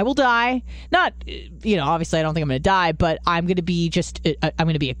 Mm-hmm. I will die. Not, obviously I don't think I'm gonna die, but I'm gonna be a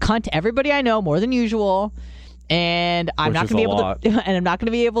cunt to everybody I know more than usual. And I'm not going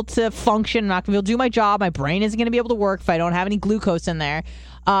to be able to function. I'm not going to be able to do my job. My brain isn't going to be able to work if I don't have any glucose in there.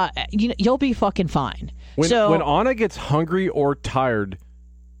 You'll be fucking fine. When Anna gets hungry or tired,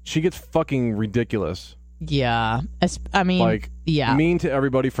 she gets fucking ridiculous. Yeah. Mean to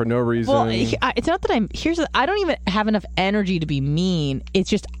everybody for no reason. Well, it's not that I don't even have enough energy to be mean. It's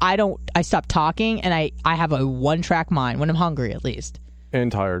just I stop talking and I have a one-track mind when I'm hungry, at least.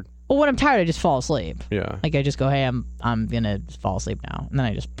 And tired. Well, when I'm tired, I just fall asleep. Yeah. Like, I just go, hey, I'm going to fall asleep now. And then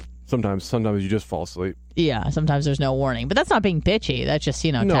I just... Sometimes you just fall asleep. Yeah, sometimes there's no warning. But that's not being bitchy. That's just,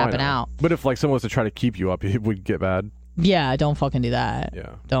 tapping out. But if, someone was to try to keep you up, it would get bad. Yeah, don't fucking do that.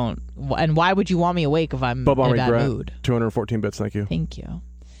 Yeah. Don't. And why would you want me awake if I'm in a bad mood? 214 bits, thank you. Thank you.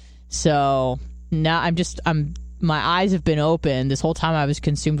 So, now my eyes have been open. This whole time I was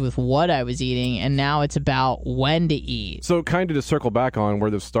consumed with what I was eating, and now it's about when to eat. So kind of to circle back on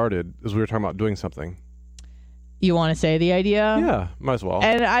where this started, is we were talking about doing something. You want to say the idea? Yeah, might as well.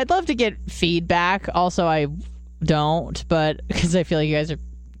 And I'd love to get feedback. Also, I don't, but because I feel like you guys are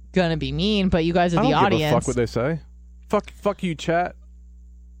going to be mean, but you guys are the audience. I don't give a fuck what they say. Fuck you, chat.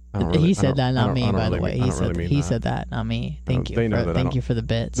 He said that, not me, by the way. He said that, not me. Thank you. Thank you for the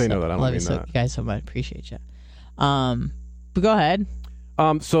bits. They know that I don't mean that. You guys so much. Appreciate you. But go ahead.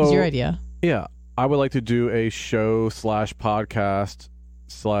 So it's your idea. Yeah, I would like to do a show /podcast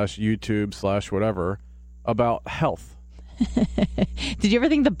 /YouTube /whatever about health. Did you ever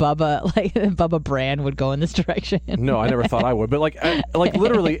think the Bubba brand would go in this direction? No, I never thought I would. But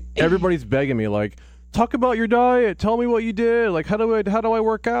literally, everybody's begging me talk about your diet. Tell me what you did. How do I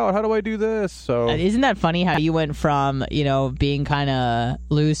work out? How do I do this? So isn't that funny how you went from being kind of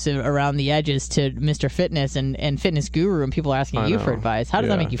loose around the edges to Mr. Fitness and fitness guru, and people are asking you for advice. How does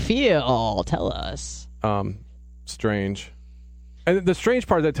that make you feel? Tell us. Strange. And the strange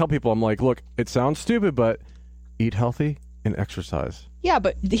part is I tell people, I'm like, look, it sounds stupid, but eat healthy and exercise. Yeah,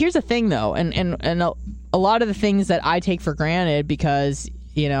 but here's the thing though, and a lot of the things that I take for granted because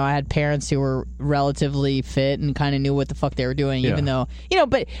I had parents who were relatively fit and kind of knew what the fuck they were doing, even though,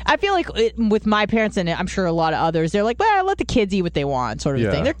 but I feel like with my parents and I'm sure a lot of others, they're like, well, let the kids eat what they want, sort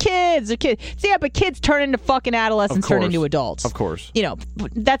of thing. They're kids. So, yeah, but kids turn into fucking adolescents, turn into adults. Of course.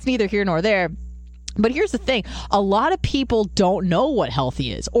 That's neither here nor there. But here's the thing. A lot of people don't know what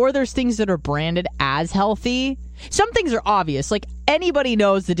healthy is, or there's things that are branded as healthy. Some things are obvious. Like, anybody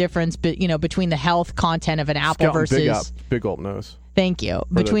knows the difference, between the health content of an apple versus... Big Gulp knows. Thank you.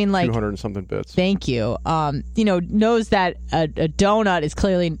 Between 200 and something bits. Thank you. Knows that a donut is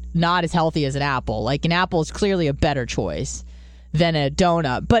clearly not as healthy as an apple. Like, an apple is clearly a better choice than a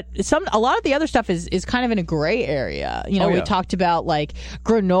donut. But a lot of the other stuff is kind of in a gray area. We talked about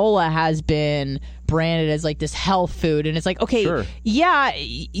granola has been branded as this health food, and it's like, okay, sure. Yeah,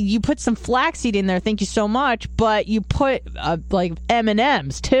 you put some flaxseed in there, thank you so much, but you put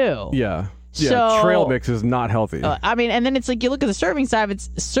M&Ms too. Yeah. Yeah, so, trail mix is not healthy. And then it's you look at the serving size.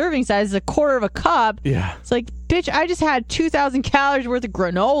 Serving size is a quarter of a cup. Yeah, it's like, bitch, I just had 2,000 calories worth of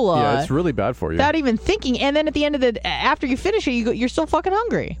granola. Yeah, it's really bad for you. Without even thinking. And then at the end of after you finish it, you're still fucking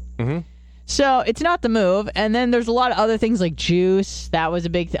hungry. Mm-hmm. So it's not the move. And then there's a lot of other things like juice. That was a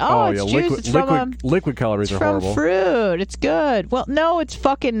big thing. It's juice. Liquid calories are horrible. It's from fruit. It's good. Well, no, it's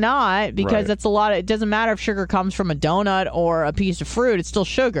fucking not, because that's a lot. It doesn't matter if sugar comes from a donut or a piece of fruit. It's still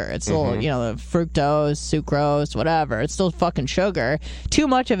sugar. It's still, the fructose, sucrose, whatever. It's still fucking sugar. Too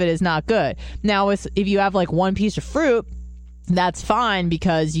much of it is not good. Now, if you have one piece of fruit, that's fine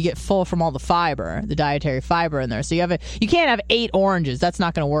because you get full from all the fiber, the dietary fiber in there. So you can't have 8 oranges. That's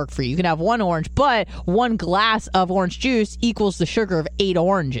not going to work for you. You can have 1 orange, but 1 glass of orange juice equals the sugar of 8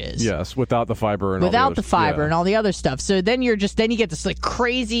 oranges. Yes, without the fiber and and all the other stuff. So then you get this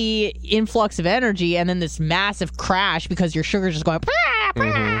crazy influx of energy and then this massive crash because your sugar's just going.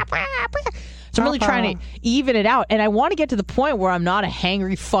 So I'm really trying to even it out, and I want to get to the point where I'm not a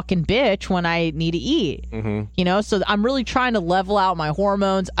hangry fucking bitch when I need to eat. Mm-hmm. So I'm really trying to level out my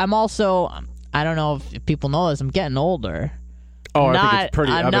hormones. I'm also, I don't know if people know this, I'm getting older. Oh, I think it's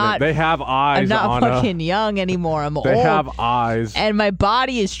pretty evident. They have eyes. I'm not fucking young anymore. I'm old. They have eyes. And my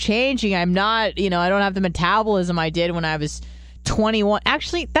body is changing. I'm not, I don't have the metabolism I did when I was 21.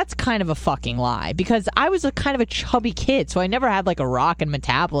 Actually, that's kind of a fucking lie because I was a kind of a chubby kid, so I never had like a rockin'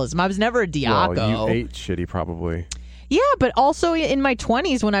 metabolism. I was never a Diaco. Well, you ate shitty probably. Yeah, but also in my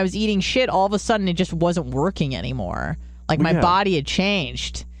 20s when I was eating shit, all of a sudden it just wasn't working anymore. Like my body had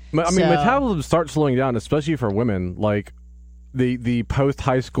changed. I mean, metabolism starts slowing down, especially for women. Like the post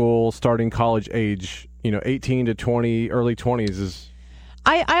high school, starting college age, 18 to 20, early 20s is.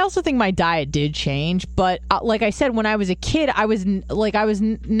 I also think my diet did change, but like I said, when I was a kid, I was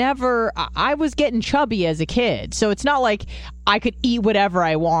getting chubby as a kid. So it's not like I could eat whatever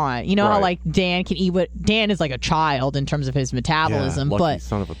I want. You know how like Dan can eat Dan is like a child in terms of his metabolism, lucky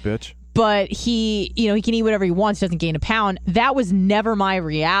son of a bitch. But he can eat whatever he wants, doesn't gain a pound. That was never my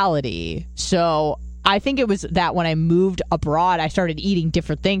reality. So I think it was that when I moved abroad, I started eating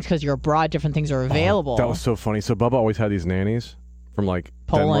different things because you're abroad, different things are available. That was so funny. So Bubba always had these nannies from like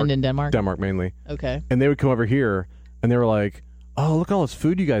Poland and Denmark? Denmark mainly. Okay. And they would come over here and they were like, oh, look at all this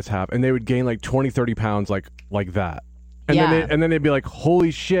food you guys have. And they would gain like 20, 30 pounds like that. And then they'd be like,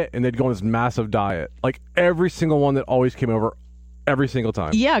 holy shit. And they'd go on this massive diet. Like every single one that always came over every single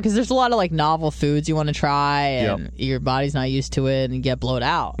time. Yeah, because there's a lot of like novel foods you want to try and your body's not used to it and you get blown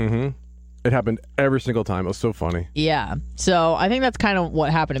out. Mm-hmm. It happened every single time. It was so funny. Yeah. So I think that's kind of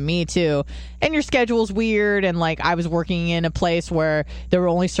what happened to me too. And your schedule's weird. And like I was working in a place where there were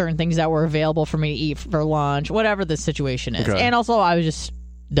only certain things that were available for me to eat for lunch, whatever the situation is. Okay. And also I was just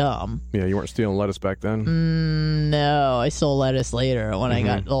dumb. Yeah, you weren't stealing lettuce back then? No, I stole lettuce later when I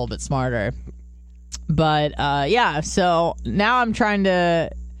got a little bit smarter. But so now I'm trying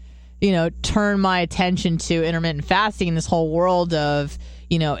to, turn my attention to intermittent fasting in this whole world of,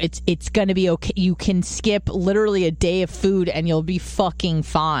 it's going to be okay. You can skip literally a day of food and you'll be fucking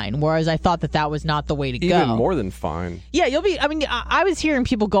fine. Whereas I thought that was not the way to go. Even more than fine. Yeah, you'll be. I mean, I was hearing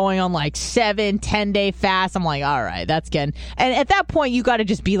people going on like 7-10 day fast. I'm like, all right, that's good. And at that point, you got to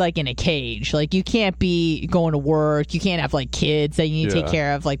just be like in a cage. Like you can't be going to work. You can't have like kids that you need to take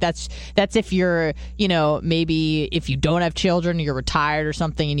care of. Like that's if you're, maybe if you don't have children, or you're retired or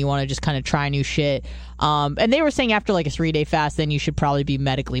something, and you want to just kind of try new shit. And they were saying after like a 3-day fast, then you should probably be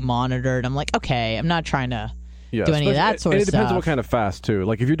medically monitored. I'm like, okay, I'm not trying to do any of that sort of stuff. It depends on what kind of fast too.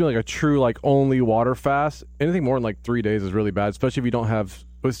 Like if you're doing like a true like only water fast, anything more than like 3 days is really bad, especially if you don't have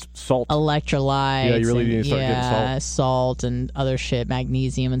salt. Electrolytes. Yeah, you really need to start getting salt and other shit,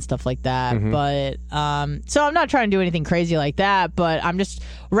 magnesium and stuff like that. But so I'm not trying to do anything crazy like that, but I'm just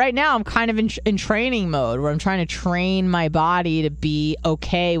right now I'm kind of in training mode where I'm trying to train my body to be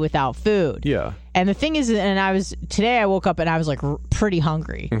okay without food. Yeah. And the thing is, today I woke up and I was like pretty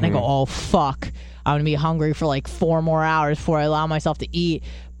hungry. And I go, oh fuck, I'm gonna be hungry for like 4 more hours before I allow myself to eat.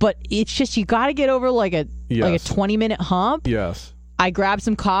 But it's just, you got to get over like a 20-minute hump. Yes. I grabbed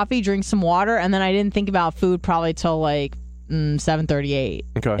some coffee, drank some water, and then I didn't think about food probably till like 7:38.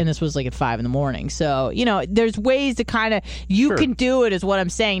 Okay. And this was like at 5 a.m. So, there's ways to kind of, can do it is what I'm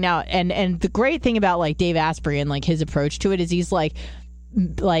saying now. And the great thing about like Dave Asprey and like his approach to it is he's like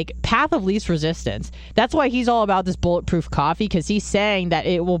path of least resistance. That's why he's all about this bulletproof coffee, because he's saying that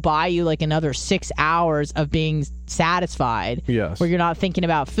it will buy you like another 6 hours of being satisfied. Yes. Where you're not thinking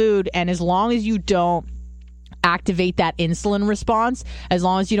about food. And as long as you don't activate that insulin response, as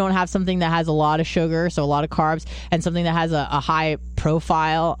long as you don't have something that has a lot of sugar, so a lot of carbs, and something that has a high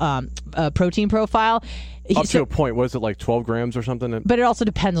profile, protein profile. Up to a point, was it like 12 grams or something? But it also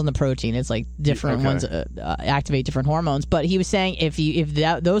depends on the protein. It's like different ones activate different hormones. But he was saying if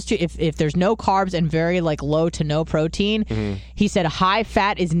there's no carbs and very like low to no protein, he said high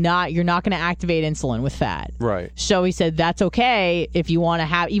fat is not, you're not going to activate insulin with fat. Right. So he said that's okay if you want to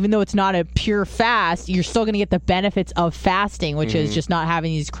have, even though it's not a pure fast, you're still going to get the benefits of fasting, which is just not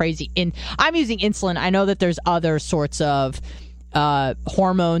having these crazy. I'm using insulin. I know that there's other sorts of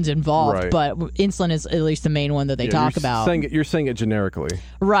hormones involved, but insulin is at least the main one that they talk about. You're saying it generically,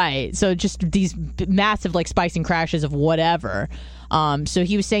 right? So just these massive like spikes and crashes of whatever. So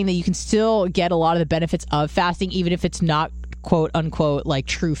he was saying that you can still get a lot of the benefits of fasting, even if it's not quote unquote like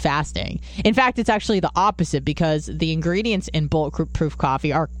true fasting. In fact, it's actually the opposite, because the ingredients in bulletproof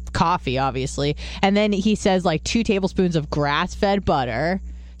coffee are coffee, obviously, and then he says like 2 tablespoons of grass-fed butter.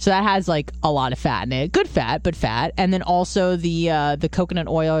 So that has like a lot of fat in it. Good fat, but fat. And then also the coconut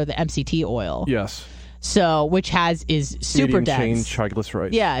oil or the MCT oil. Yes. So, which is super dense. Chain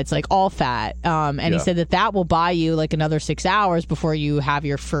triglycerides. Yeah, it's like all fat. And he said that will buy you like another 6 hours before you have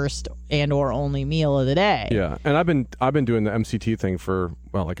your first and or only meal of the day. Yeah. And I've been doing the MCT thing for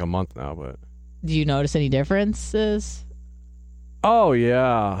like a month now, but do you notice any differences? Oh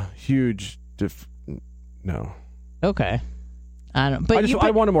yeah, huge. No. Okay. I don't. But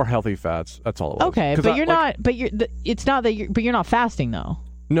I wanted more healthy fats. That's all it was. Okay, but you're not. But it's not that. But you're not fasting though.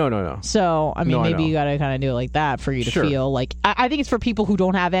 No. So, I mean, maybe you got to kind of do it like that for you to feel like... I think it's for people who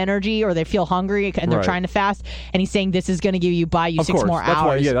don't have energy or they feel hungry and they're trying to fast. And he's saying this is going to buy you 6 more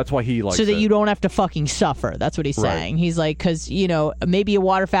hours. That's why he likes so that you don't have to fucking suffer. That's what he's saying. He's like, because, maybe a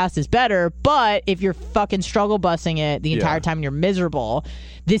water fast is better, but if you're fucking struggle busting it the entire time and you're miserable,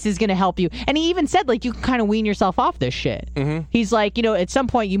 this is going to help you. And he even said, like, you can kind of wean yourself off this shit. Mm-hmm. He's like, at some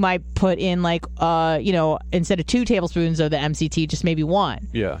point you might put in, like, instead of 2 tablespoons of the MCT, just maybe 1.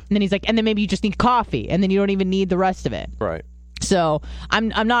 Yeah. And then he's like, and then maybe you just need coffee, and then you don't even need the rest of it. Right. So I'm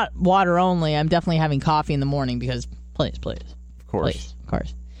not water only. I'm definitely having coffee in the morning because please. Of course.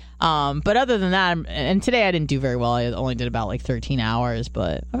 But other than that, and today I didn't do very well. I only did about like 13 hours,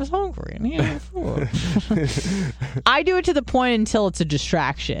 but I was hungry. I do it to the point until it's a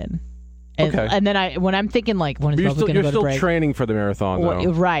distraction. And then when I'm thinking like, when is Bubba going to go to break? You're still training for the marathon,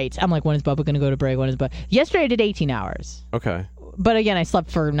 though. Right. I'm like, when is Bubba going to go to break? Yesterday I did 18 hours. Okay. But again, I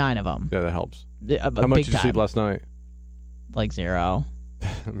slept for 9 of them. Yeah, that helps. How much did you sleep last night? Like 0.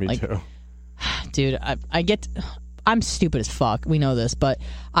 Me too. Dude, I'm stupid as fuck. We know this, but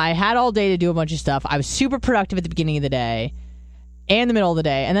I had all day to do a bunch of stuff. I was super productive at the beginning of the day and the middle of the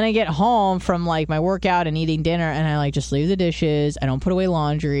day. And then I get home from like my workout and eating dinner and I like just leave the dishes. I don't put away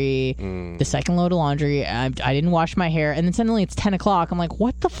laundry, the second load of laundry. I didn't wash my hair. And then suddenly it's 10 o'clock. I'm like,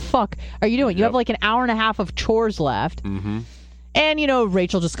 what the fuck are you doing? You have like an hour and a half of chores left. Mm-hmm. And,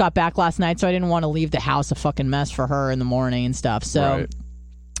 Rachel just got back last night, so I didn't want to leave the house a fucking mess for her in the morning and stuff. So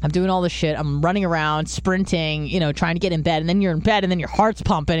I'm doing all this shit. I'm running around, sprinting, trying to get in bed. And then you're in bed, and then your heart's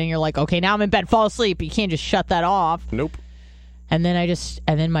pumping, and you're like, okay, now I'm in bed, fall asleep. You can't just shut that off. Nope. And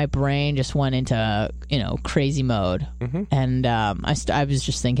then my brain just went into, crazy mode. Mm-hmm. And I was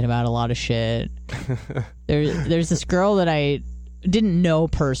just thinking about a lot of shit. There's this girl that I didn't know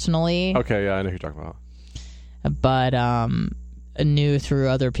personally. Okay, yeah, I know who you're talking about. But, knew through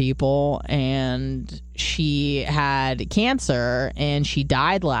other people, and she had cancer and she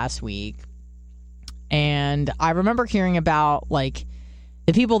died last week. And I remember hearing about like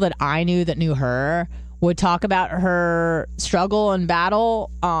the people that I knew that knew her would talk about her struggle and battle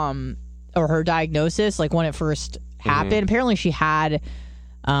or her diagnosis like when it first happened. Mm-hmm. Apparently she had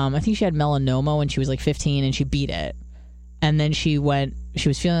I think she had melanoma when she was like 15 and she beat it. And then she was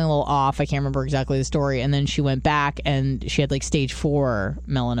feeling a little off. I can't remember exactly the story. And then she went back and she had like stage 4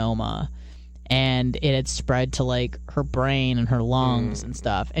 melanoma. And it had spread to like her brain and her lungs and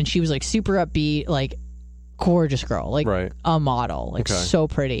stuff. And she was like super upbeat, like gorgeous girl, like a model, like so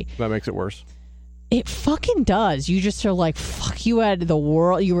pretty. That makes it worse. It fucking does. You just are like, fuck, you had the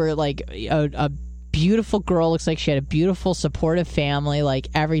world. You were like a beautiful girl. Looks like she had a beautiful supportive family, like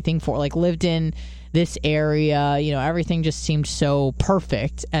everything lived in this area, everything just seemed so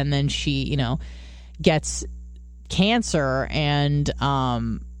perfect. And then she, gets cancer. And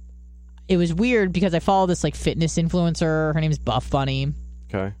it was weird because I follow this like fitness influencer. Her name is Buff Bunny.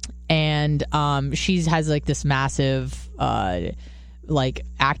 Okay. And she has like this massive like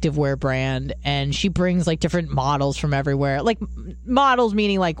activewear brand, and she brings like different models from everywhere. Like models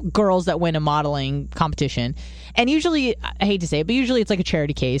meaning like girls that win a modeling competition. And usually, I hate to say it, but usually it's like a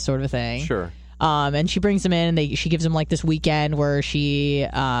charity case sort of a thing. Sure. And she brings them in, and she gives them like this weekend where she,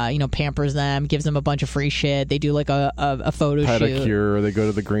 pampers them, gives them a bunch of free shit. They do like a photo shoot. Pedicure. They go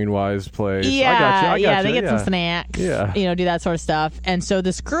to the Greenwise place. Yeah, I got you. They get some snacks. Yeah, do that sort of stuff. And so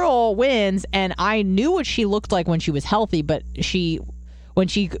this girl wins, and I knew what she looked like when she was healthy, but when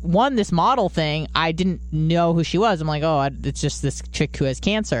she won this model thing, I didn't know who she was. I'm like, oh, it's just this chick who has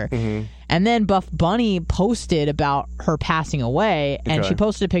cancer. Mm-hmm. And then Buff Bunny posted about her passing away, and she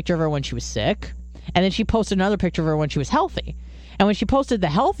posted a picture of her when she was sick, and then she posted another picture of her when she was healthy. And when she posted the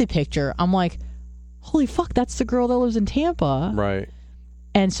healthy picture, I'm like, holy fuck, that's the girl that lives in Tampa. Right.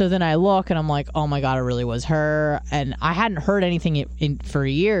 And so then I look, and I'm like, oh my God, it really was her. And I hadn't heard anything for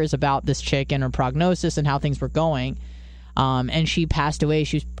years about this chick and her prognosis and how things were going. And she passed away.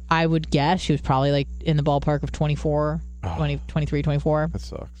 I would guess she was probably like in the ballpark of 23, 24. That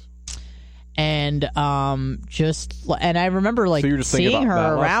sucks. And and I remember like seeing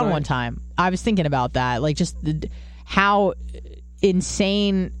her around one time. I was thinking about that, like just how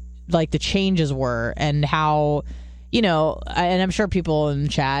insane like the changes were, and how and I'm sure people in the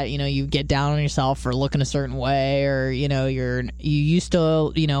chat, you get down on yourself for looking a certain way, or you used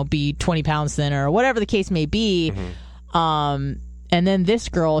to be 20 pounds thinner, or whatever the case may be. Mm-hmm. And then this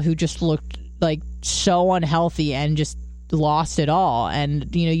girl who just looked like so unhealthy and just lost it all.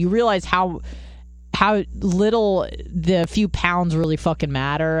 And you realize how how little the few pounds really fucking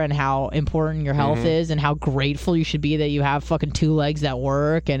matter, and how important your health is, and how grateful you should be that you have fucking 2 legs that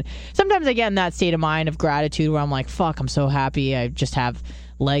work. And sometimes I get in that state of mind of gratitude where I'm like, fuck, I'm so happy I just have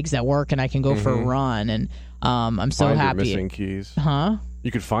legs that work and I can go for a run. And I'm so happy. Your missing keys. Huh? You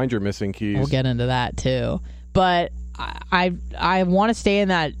could find your missing keys. We'll get into that too. But I want to stay in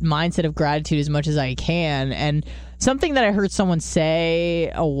that mindset of gratitude as much as I can. And something that I heard someone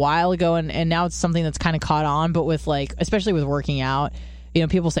say a while ago, and now it's something that's kind of caught on, but with like, especially with working out, you know,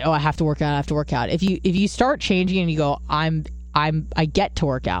 people say, oh, I have to work out. If you start changing and you go, I get to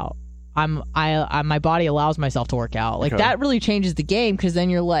work out. My body allows myself to work out. Like that really changes the game, because then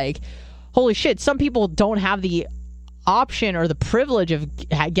you're like, holy shit, some people don't have the option or the privilege of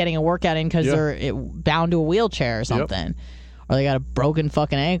getting a workout in because they're bound to a wheelchair or something, or they got a broken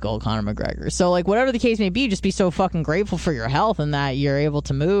fucking ankle, Conor McGregor. So like whatever the case may be, just be so fucking grateful for your health and that you're able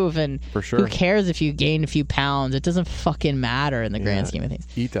to move. And for sure, who cares if you gain a few pounds? It doesn't fucking matter in the grand scheme of things.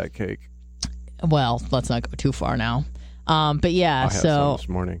 Eat that cake. Well, let's not go too far now. But yeah, I had some this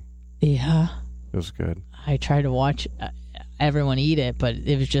morning. Yeah, it was good. I tried to watch everyone eat it, but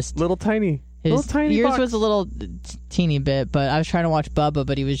it was just little tiny. Yours box. Was a little teeny bit, but I was trying to watch Bubba,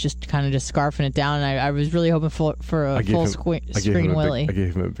 but he was just kind of just scarfing it down, and I was really hoping for a full screen Willy. I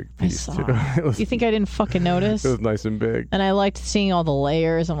gave him a big piece too. You think I didn't fucking notice? It was nice and big, and I liked seeing all the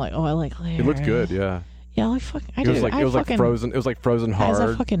layers. I'm like, oh, I like layers. It looked good, yeah. Yeah, like fucking. It was like frozen. It was like frozen hard.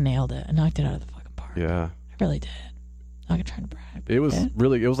 I fucking nailed it. I knocked it out of the fucking park. Yeah, I really did. I'm not trying to brag. It was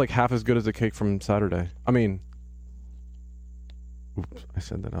really. It was like half as good as the cake from Saturday. I mean, oops, I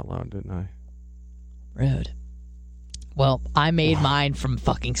said that out loud, didn't I? Rude. Well, I made mine from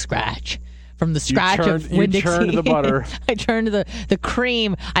fucking scratch. From the scratch of Winn-Dixie. You churned the butter. I churned the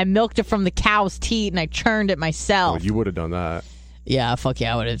cream. I milked it from the cow's teat, and I churned it myself. Oh, you would have done that. Yeah, fuck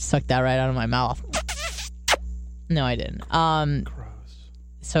yeah, I would have sucked that right out of my mouth. No, I didn't. Gross.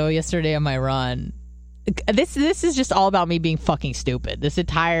 So yesterday on my run, this is just all about me being fucking stupid. This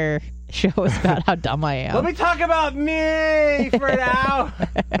entire show is about how dumb I am. Let me talk about me for now.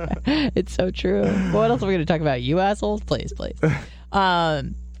 It's so true. What else are we going to talk about? You assholes? Please.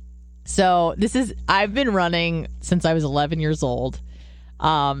 So I've been running since I was 11 years old.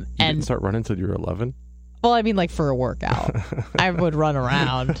 You didn't start running until you were 11? Well, I mean, like for a workout. I would run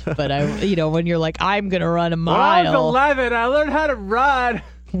around, but when you're like, I'm going to run a mile. When I was 11, I learned how to run.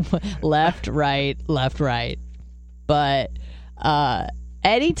 left, right. But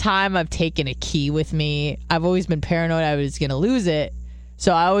anytime I've taken a key with me, I've always been paranoid I was going to lose it.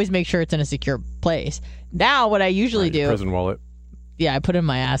 So I always make sure it's in a secure place. Now, what I usually do... Prison wallet. Yeah, I put it in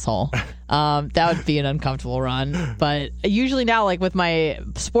my asshole. That would be an uncomfortable run. But usually now, like with my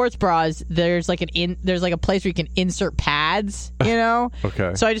sports bras, there's like a place where you can insert pads, you know?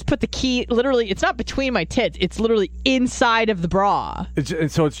 Okay. So I just put the key, literally, it's not between my tits. It's literally inside of the bra.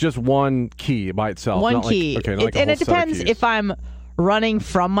 So it's just one key by itself? One key. And it depends if I'm running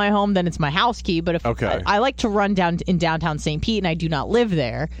from my home, then it's my house key. But if I like to run down in downtown St. Pete, and I do not live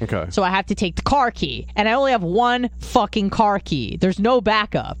there, so I have to take the car key, and I only have one fucking car key. There's no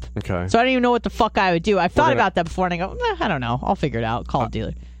backup. Okay. So I don't even know what the fuck I would do. I've thought about that before, and I go, I don't know. I'll figure it out. Call a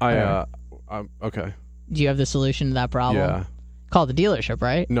dealer. Okay. Do you have the solution to that problem? Yeah. Call the dealership,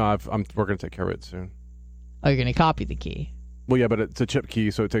 right? No, we're gonna take care of it soon. Oh, you're gonna copy the key? Well, yeah, but it's a chip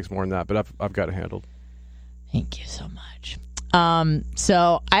key, so it takes more than that. But I've got it handled. Thank you so much.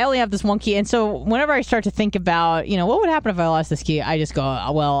 So I only have this one key, and so whenever I start to think about, what would happen if I lost this key, I just go,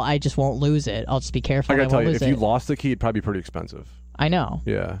 well, I just won't lose it. I'll just be careful. I gotta tell you, if you lost the key, it'd probably be pretty expensive. I know.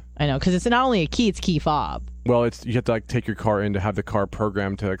 Yeah. I know, because it's not only a key, it's key fob. Well, you have to take your car in to have the car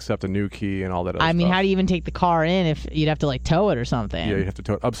programmed to accept a new key and all that other stuff. How do you even take the car in if you'd have to tow it or something? Yeah, you'd have to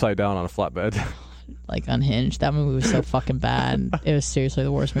tow it upside down on a flatbed. Unhinged. That movie was so fucking bad. It was seriously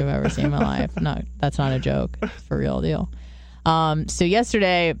the worst movie I've ever seen in my life. No, that's not a joke. It's for real deal. So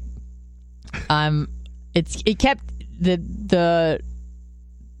yesterday, it kept the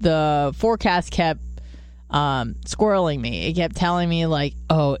forecast kept squirreling me. It kept telling me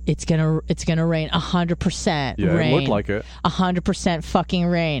oh, it's gonna rain 100%. Yeah, rain. It looked like it. 100% fucking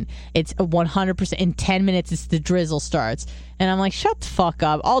rain. It's 100%. In 10 minutes, it's the drizzle starts. And I'm like, shut the fuck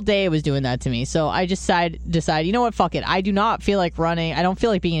up. All day it was doing that to me. So I decided, you know what, fuck it. I do not feel like running. I don't feel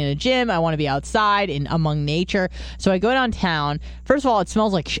like being in a gym. I want to be outside among nature. So I go downtown. First of all, it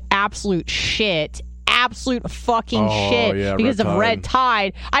smells like absolute shit. Absolute fucking shit. Yeah, because of red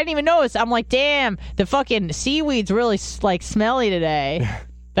tide. I didn't even notice. I'm like, damn, the fucking seaweed's really smelly today.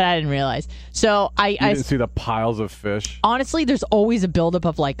 But I didn't realize. So I didn't see the piles of fish. Honestly, there's always a buildup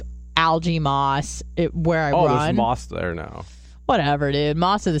of algae moss where I run. Oh, there's moss there now. whatever, dude.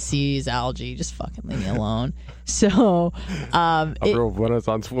 Moss of the sea is algae. Just fucking leave me alone. So,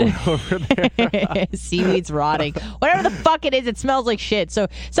 Renaissance woman over there. seaweed's rotting. Whatever the fuck it is, it smells like shit. So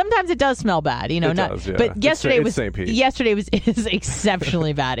sometimes it does smell bad, you know. It does, yeah. But yesterday it's St. Pete. is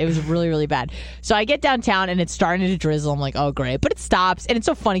exceptionally bad. It was really, really bad. So I get downtown and it's starting to drizzle. I'm like, oh great, but it stops, and it's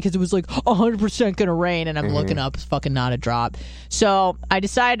so funny because it was like 100% gonna rain, and I'm looking up, it's fucking not a drop. So I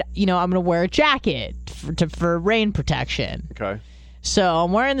decide, I'm gonna wear a jacket for rain protection. Okay. So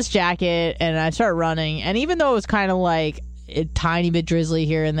I'm wearing this jacket, and I start running, and even though it was kind of like a tiny bit drizzly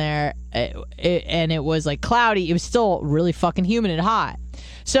here and there, and it was like cloudy, it was still really fucking humid and hot.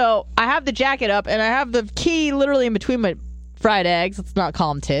 So I have the jacket up, and I have the key literally in between my fried eggs. Let's not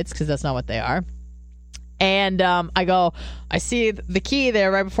call them tits, because that's not what they are. And I see the key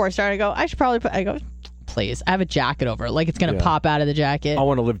there right before I start. I go, please, I have a jacket over it. Like it's going to pop out of the jacket. I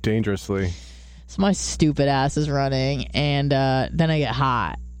want to live dangerously. So my stupid ass is running, and then I get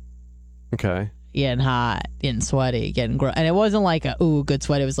hot. Okay. Getting hot, getting sweaty, getting gross. And it wasn't like good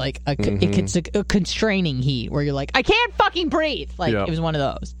sweat. It was like it's a constraining heat where you're like, I can't fucking breathe. Like It was one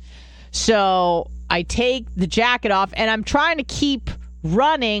of those. So I take the jacket off, and I'm trying to keep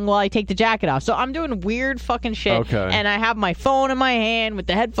running while I take the jacket off. So I'm doing weird fucking shit. Okay. And I have my phone in my hand with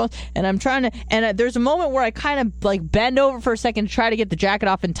the headphones, and I'm trying to, and there's a moment where I kind of like bend over for a second to try to get the jacket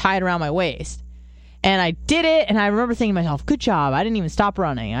off and tie it around my waist. And I did it, and I remember thinking to myself, good job. I didn't even stop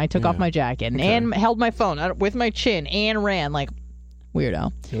running. I took off my jacket and held my phone with my chin and ran like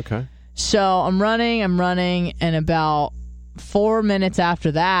weirdo. Okay. So I'm running, and about 4 minutes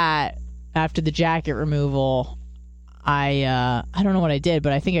after that, after the jacket removal, I don't know what I did,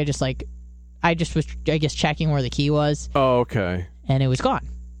 but I think I just was, I guess, checking where the key was. Oh, okay. And it was gone.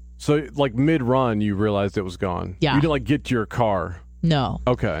 So, like, mid-run, you realized it was gone? Yeah. You didn't, like, get to your car? No.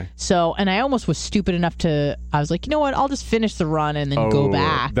 Okay. So, and I almost was stupid enough I was like, you know what? I'll just finish the run and then go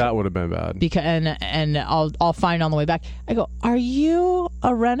back. That would have been bad. Because and I'll find on the way back. I go, are you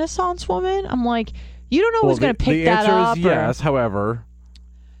a Renaissance woman? I'm like, you don't know who's going to pick that up. The answer is yes, however.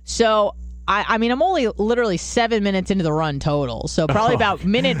 So, I mean, I'm only literally 7 minutes into the run total. So probably about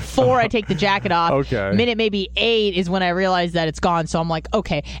minute 4, I take the jacket off. Okay. Minute maybe 8 is when I realize that it's gone. So I'm like,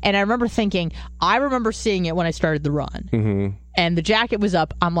 okay. And I remember seeing it when I started the run. Mm-hmm. And the jacket was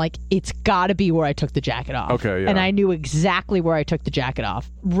up. I'm like, it's got to be where I took the jacket off. Okay, yeah. And I knew exactly where I took the jacket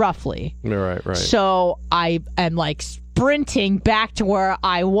off, roughly. Right. So I am like sprinting back to where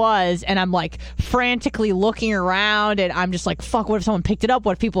I was, and I'm like frantically looking around, and I'm just like, fuck, what if someone picked it up?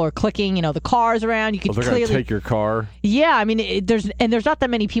 What if people are clicking, the cars around? You could they're clearly gonna take your car. Yeah, I mean, there's not that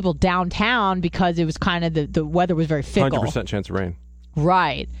many people downtown because it was kind of the weather was very fickle. 100% chance of rain.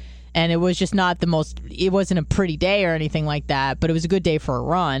 Right. And it was just not it wasn't a pretty day or anything like that, but it was a good day for a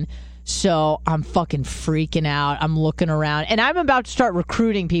run. So I'm fucking freaking out. I'm looking around, and I'm about to start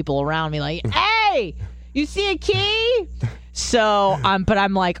recruiting people around me like, hey, you see a key? So but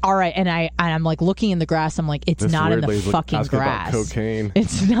I'm like, all right, and I'm like looking in the grass. I'm like, it's not in the fucking grass. About cocaine.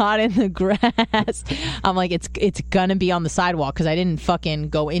 It's not in the grass. I'm like, it's gonna be on the sidewalk because I didn't fucking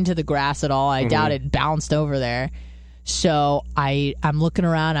go into the grass at all. I doubt it bounced over there. So I'm looking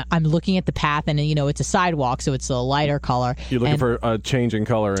around. I'm looking at the path, and it's a sidewalk, so it's a lighter color. You're looking for a change in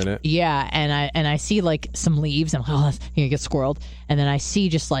color in it. Yeah, and I see like some leaves. I'm like, oh, you get squirreled, and then I see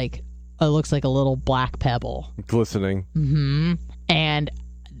just like it looks like a little black pebble glistening. Mm-hmm. And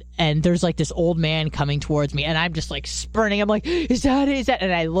there's like this old man coming towards me, and I'm just like spurting. I'm like, is that?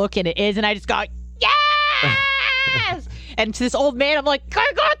 And I look, and it is, and I just go, yes. And to this old man, I'm like,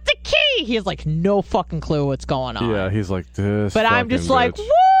 I got the key. He has like no fucking clue what's going on. Yeah, he's like this. But I'm just bitch. like, woo!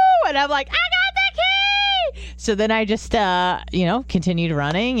 And I'm like, I got the key. So then I just, continued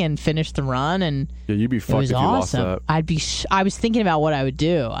running and finished the run, and yeah, you'd be fucked if you awesome. lost that. I was thinking about what I would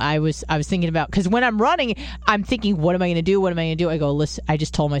do. I was thinking about, because when I'm running, I'm thinking, what am I going to do? What am I going to do? I go, listen. I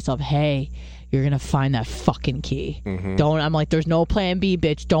just told myself, hey, you're going to find that fucking key. Mm-hmm. I'm like, there's no plan B,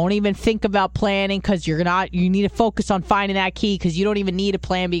 bitch. Don't even think about planning, because you need to focus on finding that key, because you don't even need a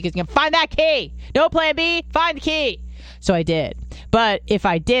plan B, because you're going to find that key. No plan B, find the key. So I did. But if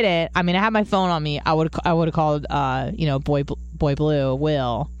I didn't, I mean, I had my phone on me. I would have called, Boy Blue,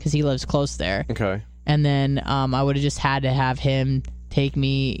 Will, because he lives close there. Okay. And then I would have just had to have him take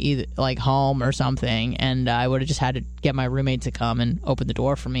me either like home or something, and I would have just had to get my roommate to come and open the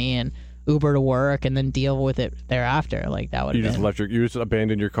door for me and Uber to work, and then deal with it thereafter. Like that would have been. You just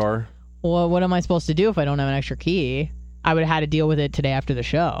abandoned your car? Well, what am I supposed to do if I don't have an extra key? I would have had to deal with it today after the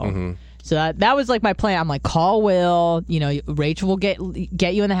show. Mm-hmm. So that was like my plan. I'm like, call Will. Rachel will get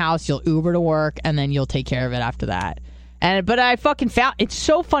you in the house. You'll Uber to work, and then you'll take care of it after that. But I fucking found it's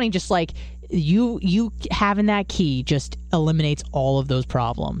so funny. Just like you having that key just eliminates all of those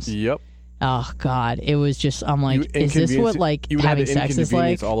problems. Yep. Oh God, it was just. I'm like, is this what like having sex is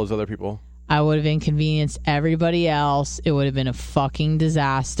like? All those other people. I would have inconvenienced everybody else. It would have been a fucking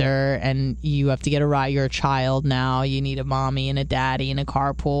disaster. And you have to get a ride. You're a child now. You need a mommy and a daddy and a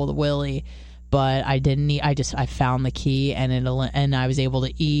carpool, the Willie. But I didn't need. I found the key, and I was able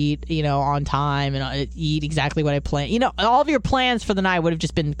to eat, on time and eat exactly what I planned. All of your plans for the night would have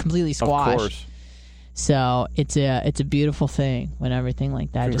just been completely squashed. Of course. So it's a beautiful thing when everything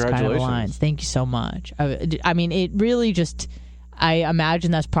like that just kind of aligns. Thank you so much. I mean, it really just. I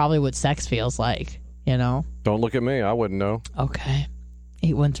imagine that's probably what sex feels like. Don't look at me. I wouldn't know. Okay.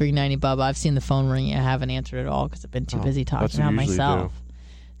 813-90 Bubba. I've seen the phone ring. I haven't answered at all because I've been too busy talking about myself.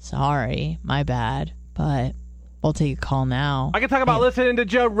 Sorry, my bad. But we'll take a call now. I can talk about listening to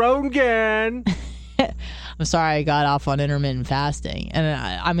Joe Rogan. I'm sorry I got off on intermittent fasting. And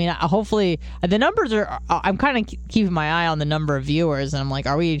I mean, hopefully the numbers are. I'm kind of keeping my eye on the number of viewers, and I'm like,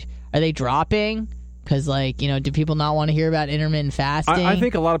 are they dropping? Because do people not want to hear about intermittent fasting? I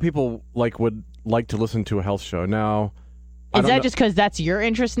think a lot of people would like to listen to a health show now. Is that just because that's your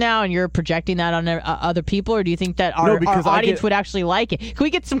interest now and you're projecting that on other people, or do you think that our audience would actually like it? Can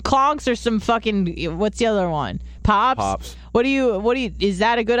we get some conks or some fucking what's the other one? Pops. What do you? Is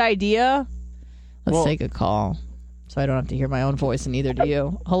that a good idea? Let's take a call, so I don't have to hear my own voice, and neither do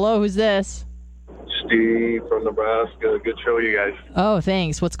you. Hello, who's this? Steve from Nebraska. Good show, you guys. Oh,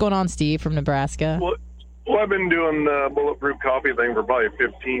 thanks. What's going on, Steve from Nebraska? Well, I've been doing the Bulletproof Coffee thing for probably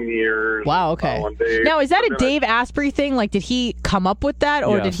 15 years. Wow, okay. Now, is that a Dave Asprey thing? Did he come up with that,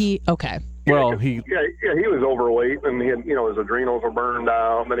 or did he? Okay. Well, he was overweight, and he had, his adrenals were burned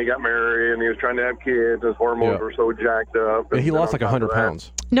out, and then he got married, and he was trying to have kids. His hormones were so jacked up. And he lost 100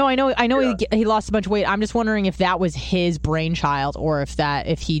 pounds. No, I know. Yeah. He lost a bunch of weight. I'm just wondering if that was his brainchild, or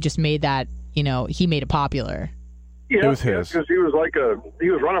if he just made that. He made it popular. Yeah, it was his. Because he was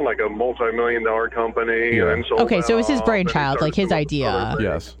running like a multi-million-dollar company. Yeah. And so it was his brainchild, his idea.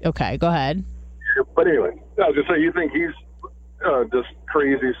 Yes. Okay, go ahead. But anyway, I was just saying, you think he's just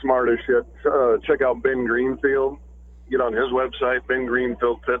crazy smart as shit. Check out Ben Greenfield. Get on his website,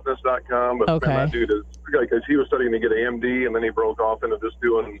 bengreenfieldfitness.com. But man, that dude is, because he was studying to get an MD, and then he broke off into just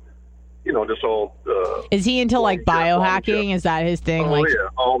doing just all. Is he into biohacking? Is that his thing? Oh yeah,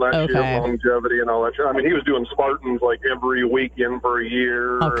 all that shit, longevity and all that shit. I mean, he was doing Spartans every weekend for a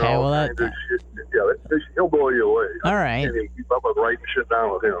year. Okay, well he'll blow you away. All right. I can't even keep up with writing shit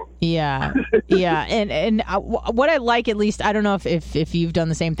down with him. Yeah, yeah, and what I like, at least, I don't know if you've done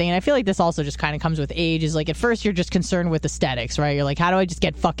the same thing, and I feel like this also just kind of comes with age. Is at first you're just concerned with aesthetics, right? You're like, how do I just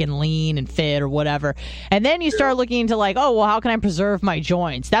get fucking lean and fit or whatever, and then you start looking into how can I preserve my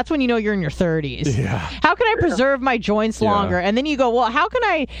joints? That's when you're in your 30s. Yeah. How can I preserve my joints longer? And then you go, well, how can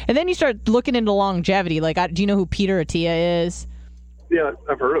I? And then you start looking into longevity. Do you know who Peter Attia is? Yeah,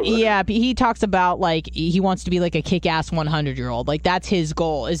 I've heard of that. Yeah, he talks about he wants to be a kick-ass 100-year-old. That's his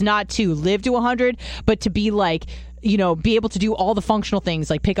goal, is not to live to 100, but to be be able to do all the functional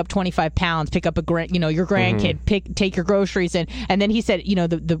things, like pick up 25 pounds, pick up your grandkid, take your groceries in. And then he said,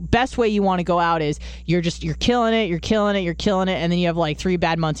 the best way you want to go out is you're killing it, and then you have 3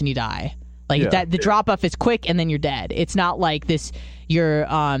 bad months and you die. The drop off is quick and then you're dead. It's not like this. You're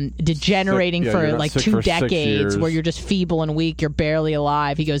degenerating for 2 decades where you're just feeble and weak. You're barely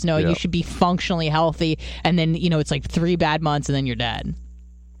alive. He goes, no, you should be functionally healthy, and then it's 3 bad months and then you're dead.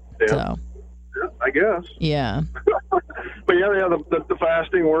 Yeah. So, I guess. Yeah. But the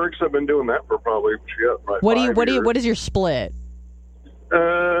fasting works. I've been doing that for probably What is your split?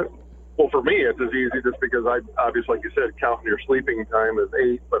 Well, for me, it's as easy just because I obviously, like you said, counting your sleeping time is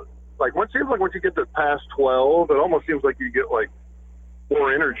 8, but once you get to past 12, it almost seems like you get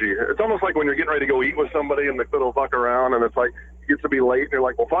more energy. It's almost like when you're getting ready to go eat with somebody and they little fuck around, and it's it gets to be late, and you're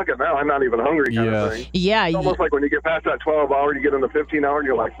like, well, fuck it now. I'm not even hungry kind of thing. Yeah. It's almost like when you get past that 12 hour, you get in the 15 hour, and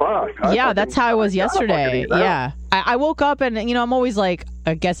you're like, fuck. That's how I was yesterday. Yeah. I woke up and, I'm always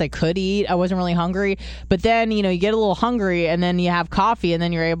I guess I could eat. I wasn't really hungry. But then, you get a little hungry, and then you have coffee, and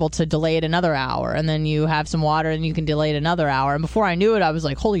then you're able to delay it another hour. And then you have some water, and you can delay it another hour. And before I knew it, I was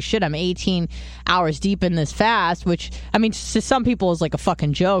like, holy shit, I'm 18 hours deep in this fast, which, I mean, to some people is a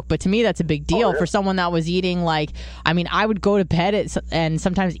fucking joke. But to me, that's a big deal. For someone that was eating, I would go to bed and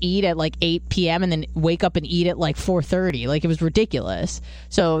sometimes eat at 8 p.m. and then wake up and eat at 4:30. It was ridiculous.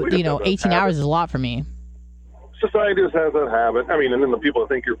 So, 18 hours is a lot for me. Society just has that habit. I mean, and then the people that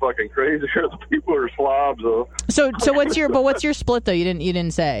think you're fucking crazy are the people who are slobs. So what's your split though? You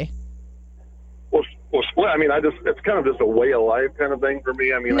didn't say. Well, split. I mean, it's kind of just a way of life kind of thing for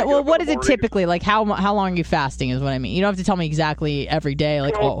me. I mean, what is it typically? How long are you fasting? Is what I mean. You don't have to tell me exactly every day.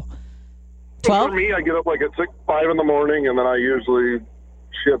 12? For me, I get up like at 5 in the morning, and then I usually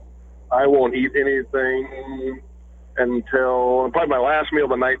I won't eat anything until probably my last meal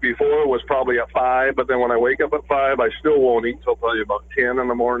the night before was probably at 5. But then when I wake up at 5, I still won't eat until probably about 10 in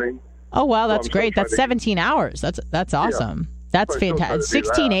the morning. Oh wow, that's great. That's 17 hours. That's awesome. Yeah. That's fantastic.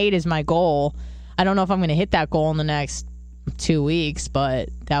 16-8 is my goal. I don't know if I'm going to hit that goal in the next 2 weeks, but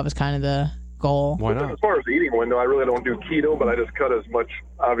that was kind of the goal. Why not? As far as the eating window, I really don't do keto, but I just cut as much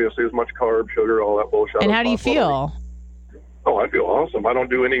carb, sugar, all that bullshit. And how do you feel? Oh, I feel awesome. I don't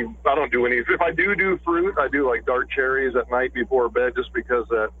do any. If I do fruit, I do like dark cherries at night before bed, just because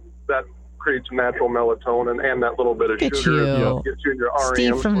that creates natural melatonin and that little bit of sugar gets you in your REM.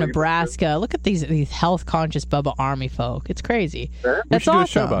 Steve from Nebraska. Look at these health conscious Bubba Army folk. It's crazy. Yeah. That's awesome. Do a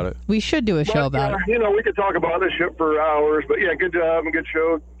show about it. We should do a show about it. You know, we could talk about this shit for hours, but yeah, good job and good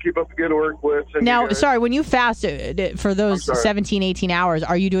show. Keep up the good work, Blitz. Now, sorry, when you fast for those 17, 18 hours,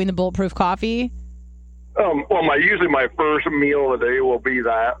 are you doing the bulletproof coffee? Well, usually my first meal of the day will be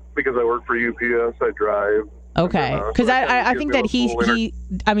that, because I work for UPS. I drive. Okay, because I think that he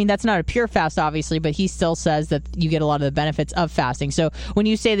I mean, that's not a pure fast, obviously, but he still says that you get a lot of the benefits of fasting. So when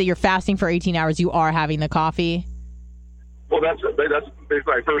you say that you're fasting for 18 hours, you are having the coffee? Well, that's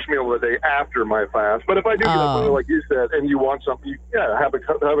basically my first meal of the day after my fast. But if I do get up, like you said, and you want something, have a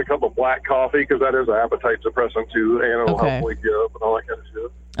cup of black coffee, because that is an appetite suppressant too, and it'll help wake you up and all that kind of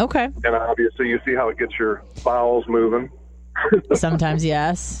shit. Okay. And obviously, you see how it gets your bowels moving. Sometimes,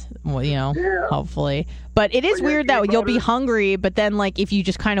 yes. Well, hopefully. But it is weird that you'll be hungry, but then, like, if you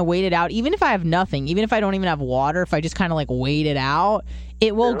just kind of wait it out, even if I have nothing, even if I don't even have water, if I just kind of, like, wait it out,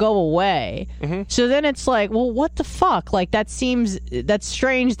 it will go away. Mm-hmm. So then it's like, well, what the fuck? Like, that's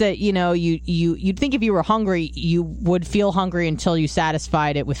strange that, you'd think if you were hungry, you would feel hungry until you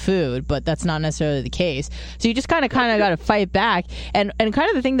satisfied it with food, but that's not necessarily the case. So you just kind of got to fight back. And kind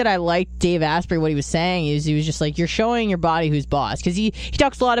of the thing that I liked Dave Asprey, what he was saying is he was just like, you're showing your body who's boss. Because he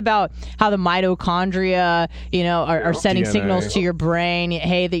talks a lot about how the mitochondria, are sending DNA signals to your brain,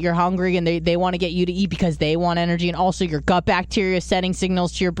 hey, that you're hungry, and they want to get you to eat because they want energy. And also your gut bacteria is sending signals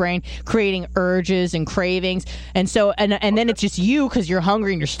to your brain, creating urges and cravings. And so, and then it's just you because you're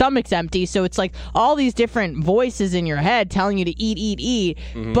hungry and your stomach's empty. So it's like all these different voices in your head telling you to eat.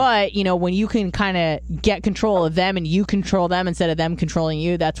 Mm-hmm. But, when you can kind of get control of them and you control them instead of them controlling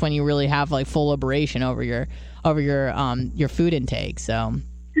you, that's when you really have like full liberation over your food intake. So.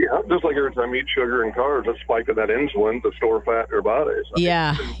 Yeah, just like every time you eat sugar and carbs, it's spiking that insulin to store fat in your body. So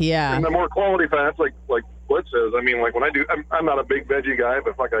And the more quality fats, like Blitz says, I mean, like when I do, I'm not a big veggie guy,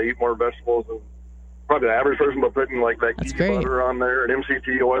 but like I eat more vegetables than probably the average person, but putting like that ghee butter on there and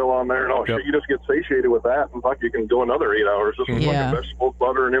MCT oil on there, and shit, you just get satiated with that, and fuck, you can go another 8 hours just with fucking vegetables,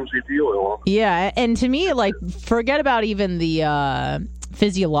 butter, and MCT oil on. Yeah, and to me, like, forget about even the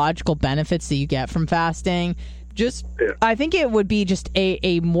physiological benefits that you get from fasting. I think it would be just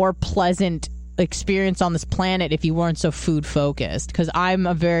a more pleasant experience on this planet if you weren't so food focused. Because I'm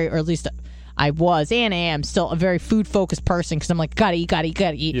or at least I was and am still a very food focused person. Because I'm like, gotta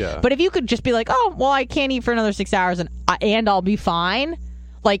eat. Yeah. But if you could just be like, oh, well, I can't eat for another 6 hours and I'll be fine.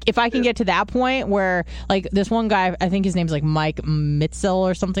 Like, if I can get to that point where, like, this one guy, I think his name's like Mike Mitzel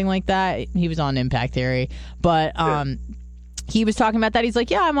or something like that. He was on Impact Theory, but he was talking about that. He's like,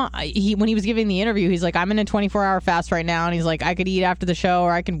 when he was giving the interview, he's like, I'm in a 24-hour fast right now. And he's like, I could eat after the show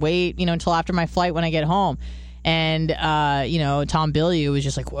or I can wait, until after my flight when I get home. And, Tom Bilyeu was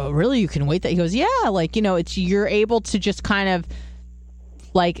just like, well, really? You can wait that? He goes, yeah, like, you're able to just kind of,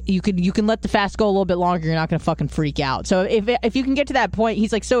 like, you can let the fast go a little bit longer. You're not going to fucking freak out. So if you can get to that point,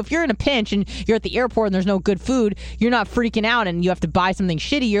 he's like, so if you're in a pinch and you're at the airport and there's no good food, you're not freaking out and you have to buy something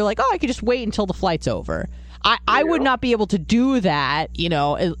shitty. You're like, I could just wait until the flight's over. I would not be able to do that,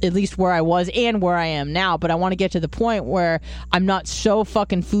 at least where I was and where I am now. But I want to get to the point where I'm not so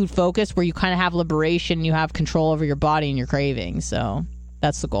fucking food focused, where you kind of have liberation, you have control over your body and your cravings. So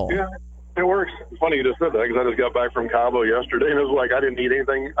that's the goal. Yeah, it works. It's funny you just said that, because I just got back from Cabo yesterday, and it was like I didn't eat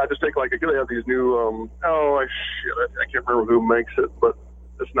anything. I just take they have these new I can't remember who makes it, but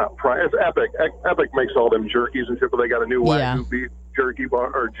it's not Prime. It's Epic. Epic makes all them jerkies and shit, but they got a new Wagyu beef jerky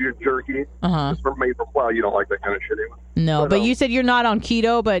jerky. Uh-huh. It's made from, you don't like that kind of shit anyway. No, but you said you're not on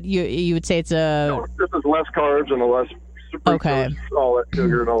keto, but you would say it's a... No, this is less carbs and less fructose, all that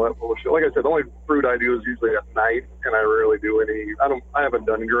sugar and all that bullshit. Like I said, the only fruit I do is usually at night, and I rarely do any... I haven't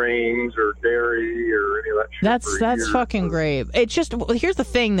done grains or dairy or any of that shit. That's fucking great. It's just, here's the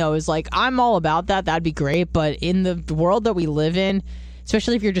thing though, is like, I'm all about that. That'd be great, but in the world that we live in,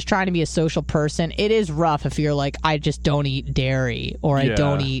 especially if you're just trying to be a social person, it is rough if you're like, I just don't eat dairy or I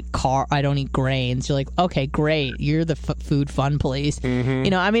don't eat grains. You're like, okay, great. You're the food fun police. Mm-hmm.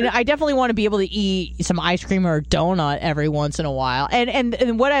 You know, I mean, I definitely want to be able to eat some ice cream or a donut every once in a while.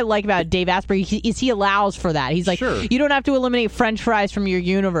 And what I like about Dave Asprey is he allows for that. He's like, sure. You don't have to eliminate French fries from your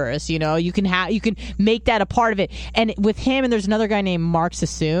universe. You know, you can make that a part of it. And with him, and there's another guy named Mark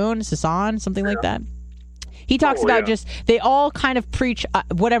Sassoon, something like that. He talks about just, they all kind of preach.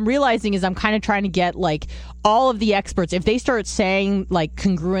 What I'm realizing is I'm kind of trying to get like all of the experts. If they start saying like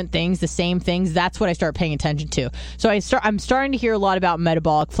congruent things, the same things, that's what I start paying attention to. So I'm starting to hear a lot about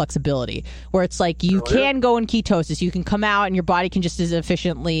metabolic flexibility, where it's like you can go in ketosis. You can come out and your body can just as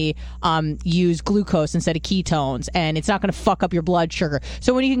efficiently use glucose instead of ketones, and it's not going to fuck up your blood sugar.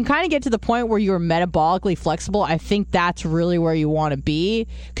 So when you can kind of get to the point where you're metabolically flexible, I think that's really where you want to be,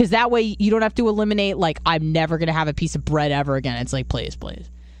 because that way you don't have to eliminate like, I'm never going to have a piece of bread ever again. It's like, please.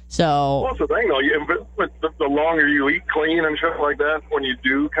 So well, that's the thing, though. But the longer you eat clean and shit like that, when you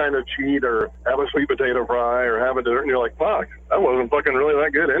do kind of cheat or have a sweet potato fry or have a dessert, and you're like, fuck, that wasn't fucking really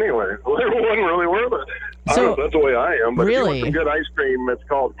that good anyway. Well, it wasn't really worth it. I don't know if that's the way I am, but really? If you want some good ice cream, it's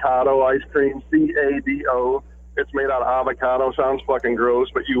called Cado ice cream, C-A-D-O. It's made out of avocado. Sounds fucking gross,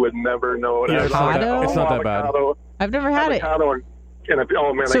 but you would never know it. Yeah, it's not that bad. I've never had it.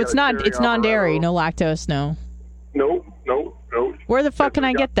 So it's non-dairy, no lactose, no. Nope. Where the fuck can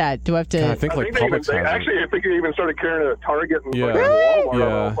I get that? Do I have to? I think like Publix has actually, I think you even started carrying it at Target and Really? Walmart.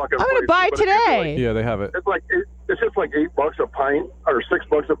 Yeah. I'm gonna buy it today. Yeah, they have it. It's just like $8 a pint or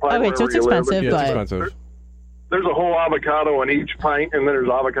 $6 a pint. Okay, so it's expensive, Yeah, but it's expensive. There's a whole avocado in each pint, and then there's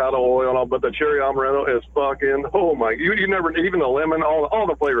avocado oil and all. But the cherry amaretto is fucking. Oh my! You never even the lemon, all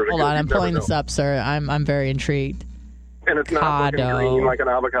the flavors. Hold on, I'm pulling this up, sir. I'm very intrigued. And it's not fucking green like an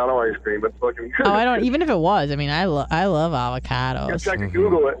avocado ice cream. It's fucking. Oh, I don't. Even if it was, I mean, I love avocados. Yeah, check and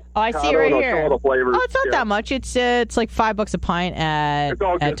Google it. Oh, I see it right here. All the flavors. Oh, it's not that much. It's like $5 a pint at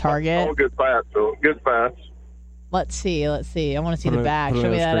Target. It's all good fats, though. Good fats. Let's see. I want to see the back. Show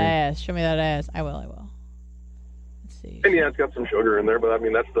me that ass. I will. Let's see. And yeah, it's got some sugar in there, but I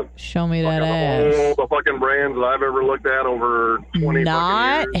mean, that's the. Show me that ass. All the fucking brands that I've ever looked at over 20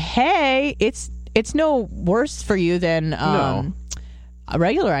 fucking years. Hey, it's no worse for you than a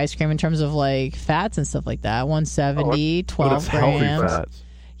regular ice cream in terms of like fats and stuff like that. 170, 12 grams. Fats.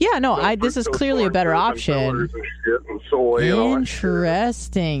 Yeah, no, this is clearly a better option. And shit and soy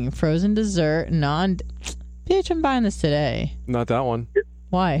Interesting. Frozen dessert, Bitch, I'm buying this today. Not that one.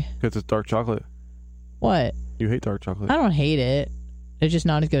 Why? Because it's dark chocolate. What? You hate dark chocolate. I don't hate it. It's just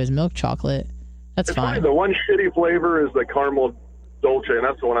not as good as milk chocolate. That's fine. The one shitty flavor is the caramel dolce, and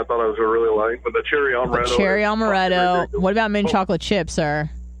that's the one I thought I was really like. But the cherry amaretto. What about mint chocolate chips, sir?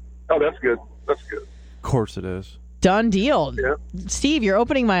 Oh, that's good. Of course it is. Done deal. Yeah. Steve, you're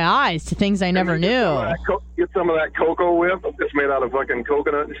opening my eyes to things I never knew. Get some of that cocoa whip. It's made out of fucking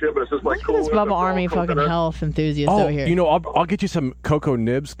coconut and shit, but it's just like cool. This Bubba Army fucking health enthusiast over here. You know, I'll get you some cacao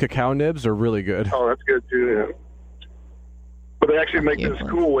nibs. Cacao nibs are really good. Oh, that's good too. Yeah. But they actually make this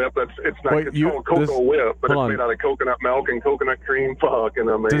Cool Whip. It's called Cocoa Whip, but it's made out of coconut milk and coconut cream. Fucking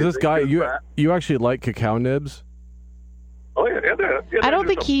amazing. Does this guy you actually like cacao nibs? Oh yeah. I don't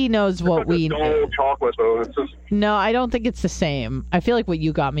think he knows what we. Dull chocolate though. It's just. No, I don't think it's the same. I feel like what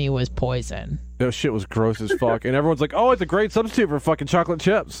you got me was poison. That shit was gross as fuck, and everyone's like, "Oh, it's a great substitute for fucking chocolate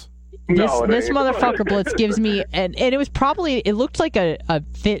chips." This motherfucker Blitz gives me, and it was probably, it looked like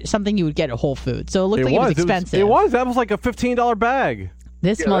something you would get at Whole Foods, so it looked like it was expensive. That was like a $15 bag.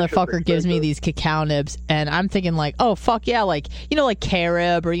 This motherfucker gives me these cacao nibs, and I'm thinking like, oh fuck yeah, like like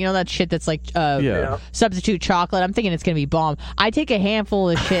Carib or that shit that's like substitute chocolate. I'm thinking it's gonna be bomb. I take a handful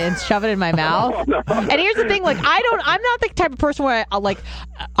of shit and shove it in my mouth. And here's the thing, like I'm not the type of person where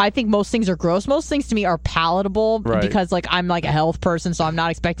I think most things are gross. Most things to me are palatable because like I'm like a health person, so I'm not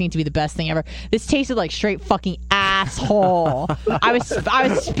expecting it to be the best thing ever. This tasted like straight fucking asshole. I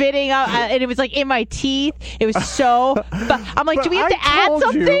was spitting up, and it was like in my teeth. It was so. I'm like, do we have to add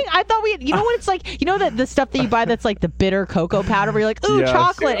something? I thought we. You know what it's like? That the stuff that you buy that's like the bitter cocoa powder, where you're like, ooh,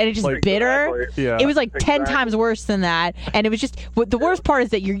 chocolate, and it's just like, bitter. Exactly. Yeah. It was like 10 times worse than that, and it was just. The worst part is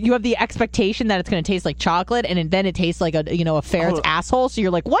that you have the expectation that it's going to taste like chocolate, and then it tastes like a ferret's asshole. So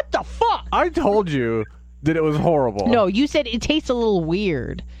you're like, what the fuck? I told you that it was horrible. No, you said it tastes a little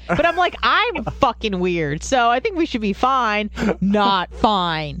weird. But I'm like, I'm fucking weird. So I think we should be fine. Not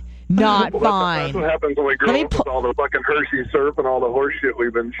fine. Not Well, fine. That's what happens when we grow up with all the fucking Hershey syrup and all the horse shit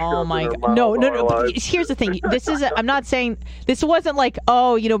we've been Oh my God. God. No. Here's the thing. This is, I'm not saying, this wasn't like,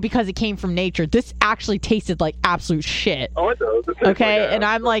 because it came from nature. This actually tasted like absolute shit. Oh, it does. It tastes Okay. like And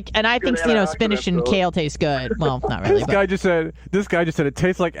I'm like, and I think, spinach and kale taste good. Well, not really. This guy just said it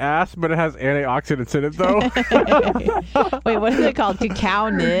tastes like ass, but it has antioxidants in it, though. Wait, what is it called? Cacao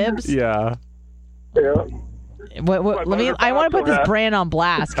nibs? Yeah. Yeah. What, I want to put this brand on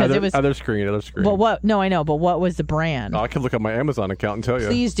blast because it was. Other screen. But what? No, I know. But what was the brand? Oh, I can look up my Amazon account and tell you.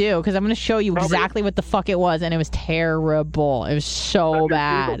 Please do, because I'm going to show you exactly what the fuck it was, and it was terrible. It was so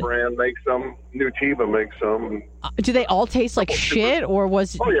bad. Nutiva brand makes some. Nutiva makes some. Do they all taste like shit, or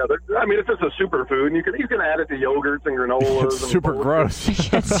was? Oh yeah, it's just a superfood, and you can add it to yogurts and granolas. It's super gross.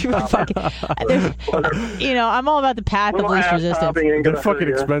 Yeah, it's super fucking. I'm all about the path of least resistance. They're fucking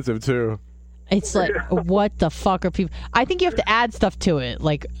expensive too. It's like, what the fuck are people? I think you have to add stuff to it,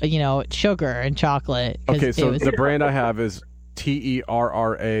 like sugar and chocolate. Okay, so the brand I have is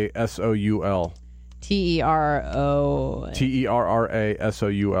TERRASOUL. TERRASOUL.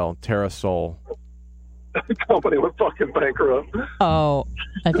 Terrasol. The company was fucking bankrupt. Oh,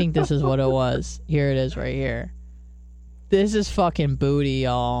 I think this is what it was. Here it is, right here. This is fucking booty,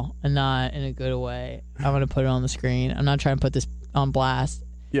 y'all, and not in a good way. I'm gonna put it on the screen. I'm not trying to put this on blast.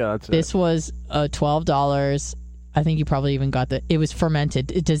 Yeah, that's it. This was $12. I think you probably even got it was fermented.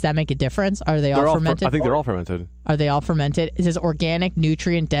 Does that make a difference? Are they all fermented? I think they're all fermented. Are they all fermented? It says organic,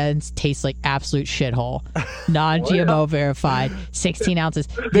 nutrient dense, tastes like absolute shithole. Non-GMO verified, 16 ounces.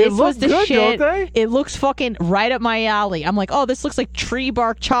 This was the good, shit. Don't they? It looks fucking right up my alley. I'm like, oh, this looks like tree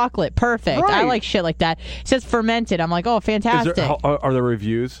bark chocolate. Perfect. Right. I like shit like that. It says fermented. I'm like, oh, fantastic. Are there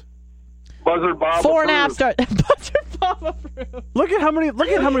reviews? Buzzard Bob. 4.5 stars. Buzzard Bob approved. Look at how many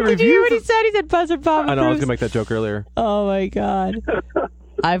reviews. Did you hear what he said? He said Buzzard Bob approves. I know. I was gonna make that joke earlier. Oh my god.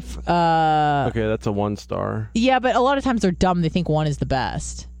 Okay, that's a 1 star. Yeah, but a lot of times they're dumb. They think one is the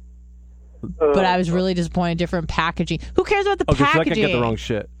best. But I was really disappointed. Different packaging. Who cares about the packaging? packaging? Okay, so I can get the wrong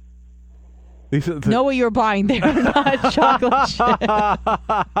shit. Know what you're buying. They're not chocolate shit.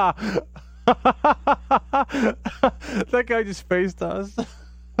 That guy just faced us.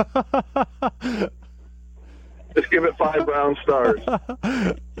 Just give it 5 brown stars.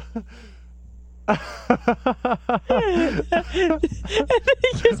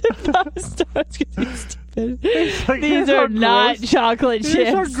 Gives it 5 stars because he's stupid. These are not chocolate chips.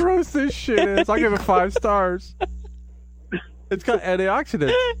 Here's how gross this shit is. I'll give it 5 stars. It's got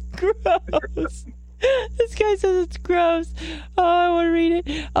antioxidants. Gross. This guy says it's gross. Oh, I want to read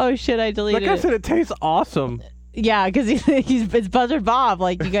it. Oh shit, I deleted it. That guy said it tastes awesome. Yeah, because it's Buzzard Bob,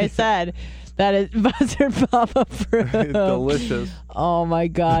 like you guys said. That is Buzzard Bob approved. It's delicious. Oh my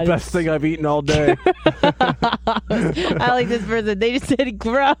god. Best thing I've eaten all day. I like this person. They just said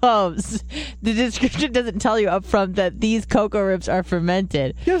gross. The description doesn't tell you up front that these cocoa nibs are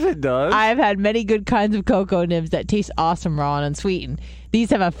fermented. Yes, it does. I've had many good kinds of cocoa nibs that taste awesome raw and unsweetened.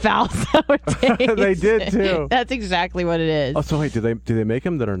 These have a foul, sour taste. They did too. That's exactly what it is. Oh, so wait, do they make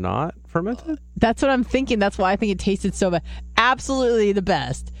them that are not fermented? That's what I'm thinking. That's why I think it tasted so bad. Absolutely the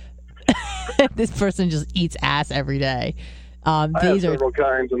best. This person just eats ass every day. These are several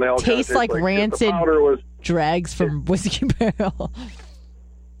kinds, and they all taste like rancid dregs from Whiskey Barrel.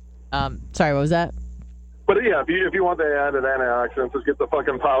 Sorry, what was that? But yeah, if you want the added antioxidants, just get the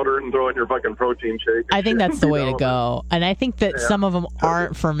fucking powder and throw it in your fucking protein shake. I think that's the way to go. And I think that some of them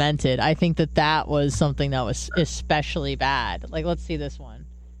aren't fermented. I think that was something that was especially bad. Like, let's see this one.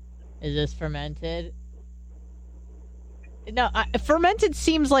 Is this fermented? No, fermented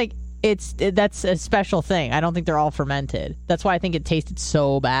seems like that's a special thing. I don't think they're all fermented. That's why I think it tasted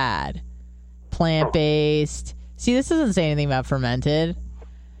so bad. Plant-based. See, this doesn't say anything about fermented.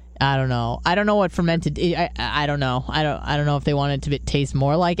 I don't know. I don't know what fermented. I don't know. I don't know if they wanted to taste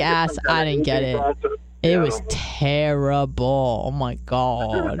more like ass. I didn't get it. It was terrible. Oh my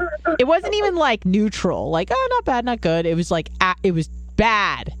god. It wasn't even like neutral. Like, oh, not bad, not good. It was like it was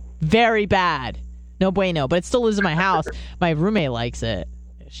bad, very bad. No bueno. But it still lives in my house. My roommate likes it.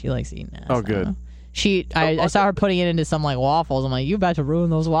 She likes eating ass. Oh, good. I saw her putting it into some like waffles. I'm like, you about to ruin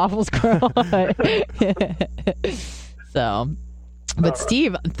those waffles, girl. So, but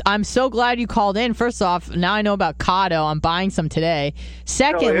Steve, I'm so glad you called in. First off, now I know about Cado. I'm buying some today.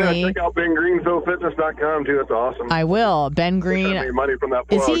 Secondly, check out BenGreenFillFitness.com too. That's awesome. I will. Ben Green. Money from that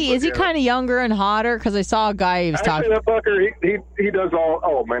blog, is he kind of younger and hotter? Because I saw a guy he was talking. That fucker, he does all.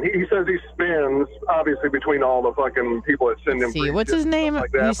 Oh man, he says he spins obviously between all the fucking people that send him. See, what's his name?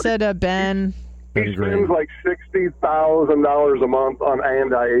 Like you said Ben. He spends like $60,000 a month on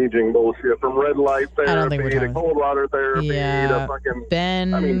anti-aging bullshit, from red light therapy to cold water therapy to fucking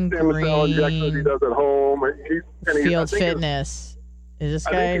stem cell injections he does at home. Field Fitness. Is this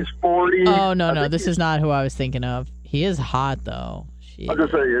guy? I think he's 40. Oh, no. This is not who I was thinking of. He is hot, though. I'll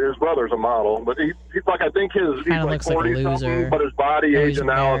just say his brother's a model, but he's like, I think he's like 40 something, but his body age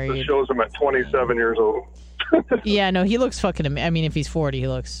analysis shows him at 27 years old. Yeah, no, he looks fucking. I mean, if he's 40, he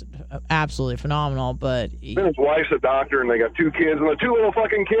looks absolutely phenomenal. But then his wife's a doctor, and they got 2 kids, and the 2 little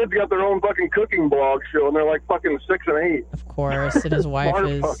fucking kids got their own fucking cooking blog show, and they're like fucking 6 and 8. Of course, and his wife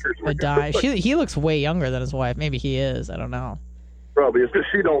is a dime. He looks way younger than his wife. Maybe he is. I don't know. Probably. It's because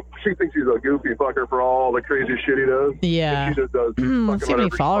she thinks he's a goofy fucker for all the crazy shit he does. Yeah. She just does. Let's see how many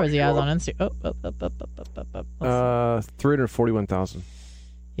followers he has on Instagram. 341,000.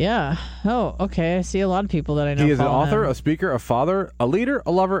 Yeah. Oh, okay. I see a lot of people that I know. He is an author, a speaker, a father, a leader,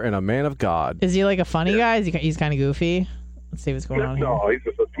 a lover, and a man of God. Is he like a funny guy? He's kind of goofy. Let's see what's going on here. No, he's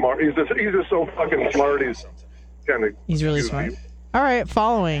just a smart. He's just so fucking smart. He's really smart. All right,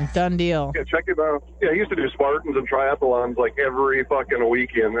 following. Done deal. Yeah, check it out. Yeah, he used to do Spartans and triathlons like every fucking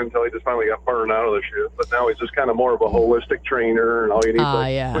weekend until he just finally got burned out of the shit. But now he's just kind of more of a holistic trainer, and all you need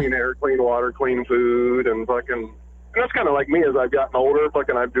is clean air, clean water, clean food, and fucking. And that's kind of like me as I've gotten older.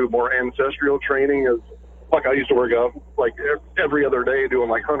 Fucking, I do more ancestral training. Like I used to work out like every other day doing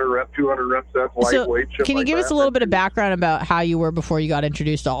like 100 rep, 200 rep sets, lightweight shit. Can you give us a little bit of background about how you were before you got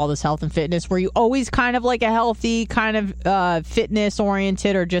introduced to all this health and fitness? Were you always kind of like a healthy, kind of fitness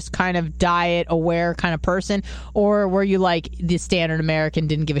oriented, or just kind of diet aware kind of person? Or were you like the standard American,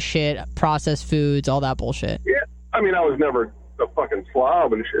 didn't give a shit, processed foods, all that bullshit? Yeah, I mean, I was never a fucking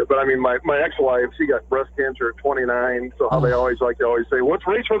slob and shit, but I mean, my ex-wife, she got breast cancer at 29, so how they always say, let's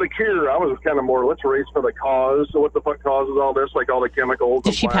race for the cure. I was kind of more, let's race for the cause. So what the fuck causes all this? Like all the chemicals.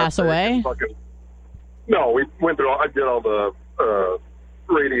 Did she pass away? No, we went through I did all the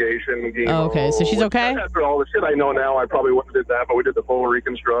radiation, chemo. Oh, okay, so she's okay? After all the shit I know now, I probably wouldn't have did that, but we did the full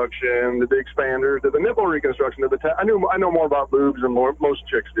reconstruction, did the expanders, did the nipple reconstruction, did the I know more about boobs than most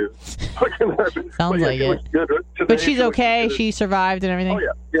chicks do. Sounds like it. But she's okay? She survived and everything?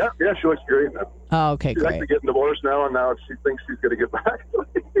 Oh, yeah. Yeah, she looks great now. Oh, okay, she's great. She's actually getting divorced now, and now she thinks she's going to get back. Are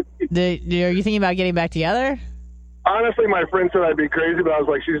you thinking about getting back together? Honestly, my friend said I'd be crazy, but I was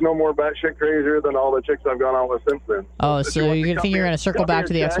like, she's no more batshit crazier than all the chicks I've gone out with since then. Oh, so you think you're going to circle back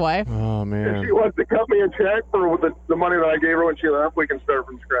to the ex-wife? Oh, man. If she wants to cut me a check for the money that I gave her when she left, we can start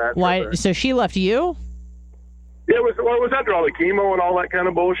from scratch. Why? Right, so she left you? Yeah, it was after all the chemo and all that kind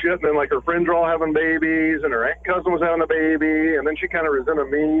of bullshit, and then like her friends were all having babies, and her aunt cousin was having a baby, and then she kind of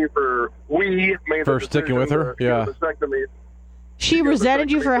resented me for sticking with her. Yeah. She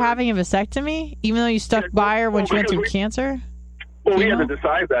resented you for having a vasectomy, even though you stuck by her when she went through cancer? Well, we had to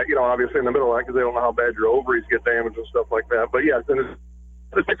decide that, obviously in the middle of that, because they don't know how bad your ovaries get damaged and stuff like that. But yes, and it's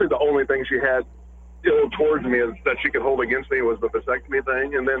actually the only thing she had towards me is that she could hold against me was the vasectomy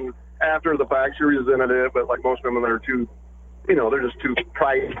thing. And then after the fact, she resented it. But like most women, they're too, they're just too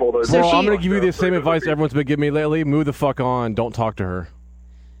prideful. Well, I'm going to give you the same advice everyone's been giving me lately. Move the fuck on. Don't talk to her.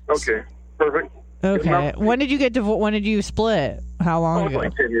 Okay, perfect. Okay. When did you get divorced? When did you split? How long ago?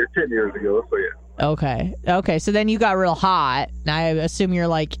 Like 10 years ago, so yeah. Okay, so then you got real hot. I assume you're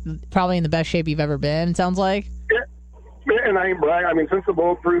like probably in the best shape you've ever been, sounds like? Yeah, and I ain't bragging. I mean, since the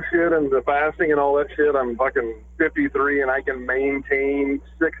bulletproof shit and the fasting and all that shit, I'm fucking 53 and I can maintain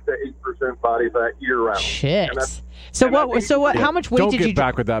 6 to 8% body fat year round. Shit. So what? How much weight Don't did you get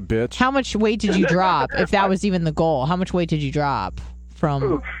back with that bitch. How much weight did you drop, if that was even the goal? How much weight did you drop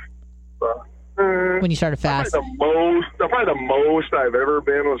from when you started fasting? Probably the most I've ever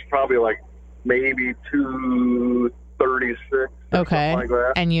been was probably like maybe 236. Okay. Like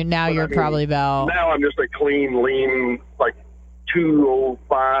that. And you're probably about. Now I'm just a clean, lean, like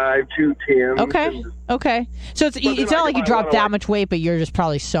 205, 210. Okay. So it's not like you dropped that much weight, but you're just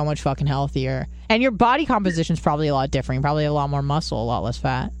probably so much fucking healthier. And your body composition's probably a lot different. You probably have a lot more muscle, a lot less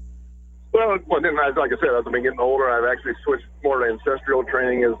fat. Well, then, like I said, as I've been getting older, I've actually switched more to ancestral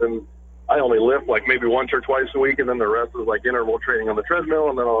training, I only lift like maybe once or twice a week, and then the rest is like interval training on the treadmill,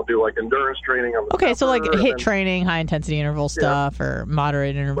 and then I'll do like endurance training on the Okay, so like HIIT training, high intensity interval stuff, or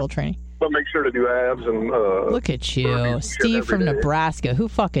moderate interval training. But make sure to do abs and look at you, Steve from Nebraska. Who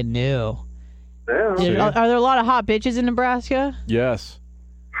fucking knew? Yeah. Are there a lot of hot bitches in Nebraska? Yes.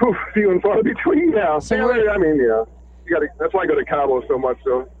 Few and far between now. So I mean, yeah. That's why I go to Cabo so much.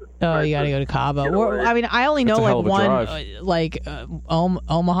 So. Oh, you got to go to Cabo. I mean, I only know like one,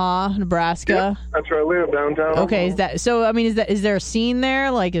 Omaha, Nebraska. Yeah, that's where I live, downtown. Okay, Omaha. Is there a scene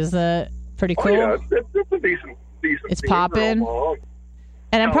there? Like, is that pretty cool? Oh, yeah, it's a decent. It's popping.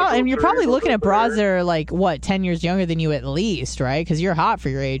 And you're probably looking at broads that are like, what, 10 years younger than you at least, right? Because you're hot for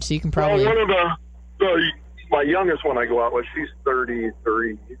your age, so you can probably... Well, one of my youngest one I go out with, she's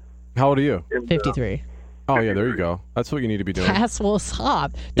 33. How old are you? 53. Oh, yeah, there you go. That's what you need to be doing. That's will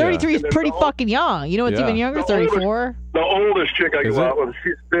stop. 33 is pretty fucking young. You know what's even younger? 34. The oldest chick I go out with,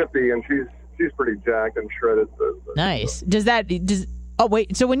 she's 50, and she's pretty jacked and shredded. Nice. Oh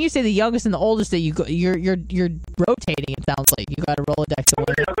wait, so when you say the youngest and the oldest that you go, you're rotating. It sounds like you got a Rolodex of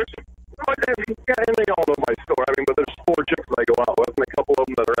women. And they all know my story. I mean, but there's 4 chicks that I go out with, and a couple of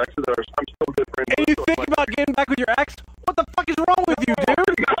them that are exes that I'm still good friends with. And you think about getting back with your ex? What the fuck is wrong with you,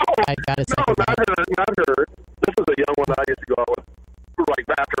 dude? I gotta say, not her. This is a young one that I used to go out with. Right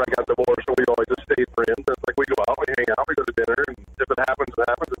after I got divorced, so we always just stayed friends. It's like we go out, we hang out, we go to dinner, and if it happens, it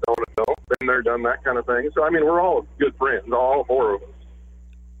happens. If it don't, been there, done that kind of thing. So I mean, we're all good friends, all 4 of us.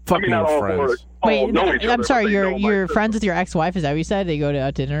 Fucking not all friends. 4. Wait, I'm sorry. You're friends with your ex-wife? Is that what you said? They go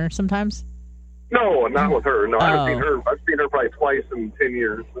to dinner sometimes? No, not with her. No, I've seen her probably twice in 10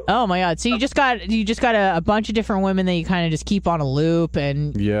 years. So. Oh my God! So you just got a bunch of different women that you kind of just keep on a loop,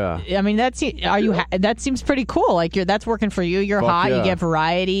 and I mean that seems pretty cool. Like that's working for you. You're hot. Yeah. You get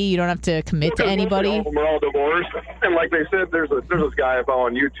variety. You don't have to commit to anybody. All of them are all divorced, and like they said, there's this guy I follow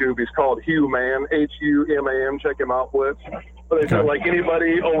on YouTube. He's called Human, Human. Check him out, Blitz. But they said like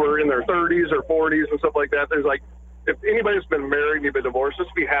anybody over in their 30s or 40s and stuff like that. There's like. If anybody's been married and you've been divorced,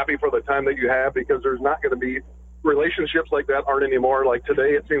 just be happy for the time that you have, because there's not going to be relationships like that aren't anymore. Like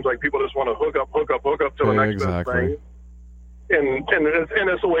today, it seems like people just want to hook up to the next best thing. And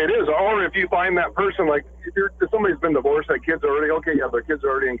it's the way it is. Or if you find that person, like if somebody's been divorced, that kid's already their kids are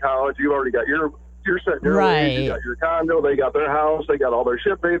already in college. You already got your set, you got your condo, they got their house, they got all their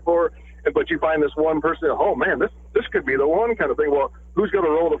shit paid for. But you find this one person, oh man, this could be the one kind of thing. Well, who's going to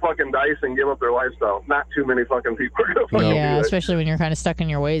roll the fucking dice and give up their lifestyle? Not too many fucking people are going to fucking do that. Especially when you're kind of stuck in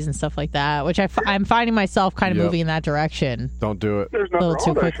your ways and stuff like that, which I'm finding myself kind of moving in that direction. Don't do it. There's nothing a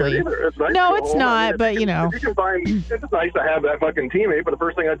little too quickly. It's nice no, it's not, but you know. You can find, it's nice to have that fucking teammate, but the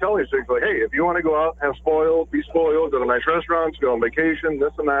first thing I tell you is like, hey, if you want to go out, be spoiled, go to nice restaurants, go on vacation,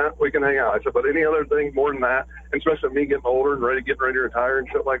 this and that, we can hang out. I said, but any other thing more than that, and especially me getting older and getting ready to retire and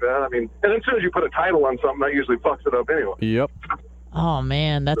shit like that, I mean, and as soon as you put a title on something, that usually fucks it up anyway. Yep. Oh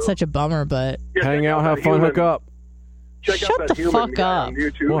man, that's such a bummer. But hang out, have fun, hook up. Shut the fuck up.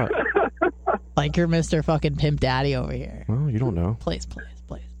 What? Like you're Mr. fucking Pimp Daddy over here. Well, you don't know. Please.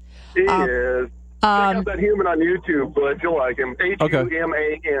 He is. Check out that human on YouTube, but you'll like him.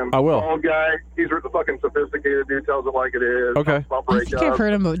 Human. I will. Bald guy. He's the fucking sophisticated dude. Tells it like it is. Okay. I think I've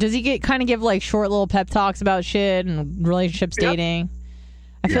heard him. Does he kind of give like short little pep talks about shit and relationships, dating?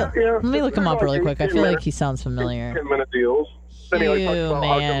 Let me look him up really quick. I feel like he sounds familiar. 10-minute deals. Then he talks about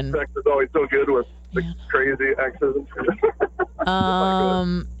man. how sex is always so good with the crazy exes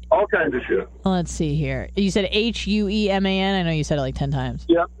and all kinds of shit. Let's see here. You said Human. I know you said it like 10 times.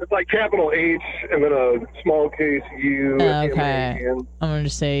 Yeah, it's like capital H and then a small case U. Okay. I'm going to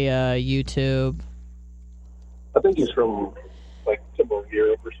say YouTube. I think he's from like somewhere in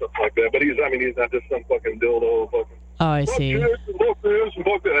Europe or something like that. But he's not just some fucking dildo. Fucking, oh, I see. I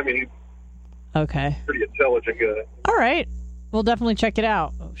mean, he's okay. Pretty intelligent guy. All right. We'll definitely check it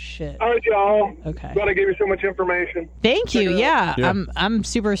out. Oh shit! All right, y'all. Okay. Glad I gave you so much information. Thank you. Yeah, I'm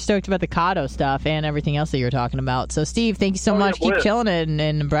super stoked about the Cotto stuff and everything else that you're talking about. So, Steve, thank you so much. Keep killing it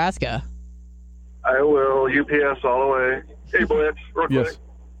in Nebraska. I will. UPS all the way. Hey, Blitz, real quick. Yes.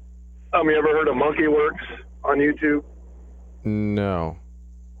 You ever heard of Monkey Works on YouTube? No.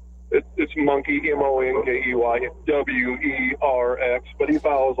 It's Monkey, MONKEY, WERX, but he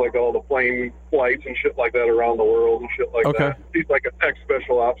follows like all the plane flights and shit like that around the world and shit like that. He's like an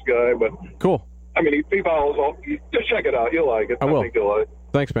ex-special ops guy, but cool. I mean, he follows all. Just check it out. You'll like it. I will. think you'll like it.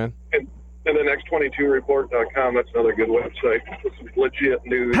 Thanks, man. And then X22report.com, that's another good website with some legit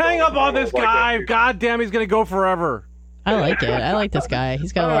news. Hang up on this guy. God damn, he's going to go forever. I like it. I like this guy.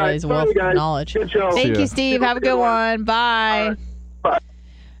 He's got a lot of his wealth of knowledge. Thank you, Steve. Have a good one. Bye. Bye.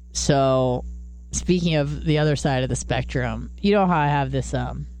 So, speaking of the other side of the spectrum, you know how I have this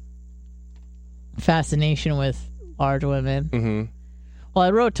fascination with large women? Mm-hmm. Well,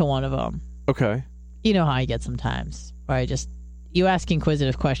 I wrote to one of them. Okay. You know how I get sometimes, where you ask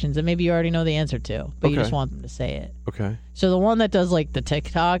inquisitive questions that maybe you already know the answer to, but you just want them to say it. Okay. So the one that does like the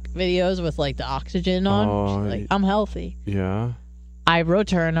TikTok videos with like the oxygen on, she's like, I'm healthy. Yeah. I wrote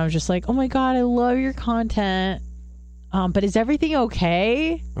to her and I was just like, oh my God, I love your content. But is everything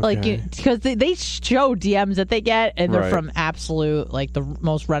okay? Like, because they show DMs that they get, and they're from absolute, like, the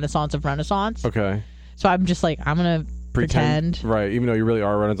most Renaissance of Renaissance. Okay. So I'm just like, I'm going to pretend. Right, even though you really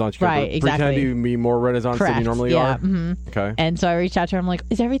are a Renaissance. You Right, exactly. Pretend to be more Renaissance than you normally are. Mm-hmm. Okay. And so I reached out to her. I'm like,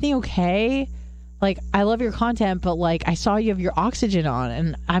 is everything okay? Like, I love your content, but like, I saw you have your oxygen on,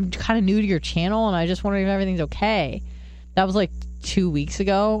 and I'm kind of new to your channel, and I just wondering if everything's okay. That was like 2 weeks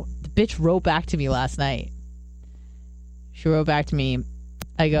ago. The bitch wrote back to me last night. She wrote back to me.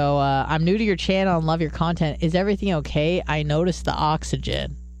 I go, I'm new to your channel and love your content. Is everything okay? I noticed the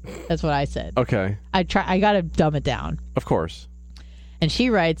oxygen. That's what I said. Okay. I gotta dumb it down. Of course. And she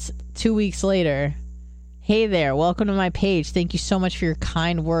writes 2 weeks later, hey there, welcome to my page. Thank you so much for your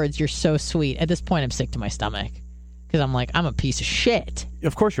kind words. You're so sweet. At this point, I'm sick to my stomach because I'm like, I'm a piece of shit.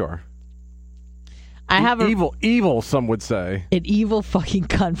 Of course you are. I have evil, some would say. An evil fucking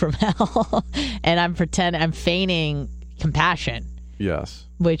cunt from hell. And I'm feigning compassion. Yes.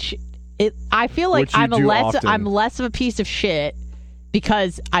 Which I feel like I'm less of a piece of shit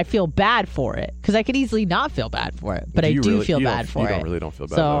because I feel bad for it. Because I could easily not feel bad for it, but I do feel bad for it. You don't feel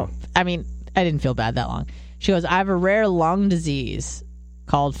bad. So, I mean, I didn't feel bad that long. She goes, I have a rare lung disease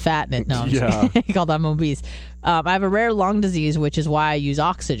called fatness. No, called I'm obese. I have a rare lung disease, which is why I use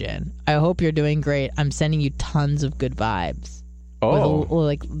oxygen. I hope you're doing great. I'm sending you tons of good vibes. Oh. With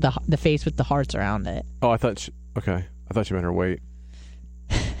like the face with the hearts around it. Oh, I thought she meant her weight.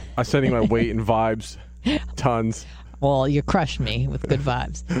 I'm sending my weight and vibes. Tons. Well, you crushed me with good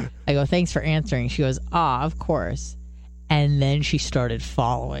vibes. I go, thanks for answering. She goes, of course. And then she started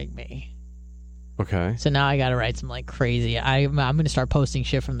following me. Okay. So now I got to write some like crazy. I'm going to start posting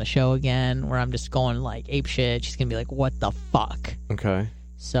shit from the show again where I'm just going like ape shit. She's going to be like, what the fuck? Okay.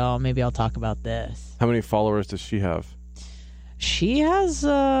 So maybe I'll talk about this. How many followers does she have? She has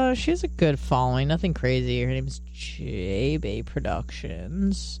a good following. Nothing crazy. Her name's J-Bay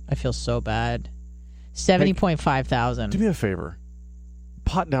Productions. I feel so bad. 70.5 thousand. Do me a favor.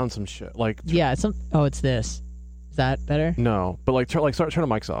 Pot down some shit. Like yeah, it's this. Is that better? No, but turn the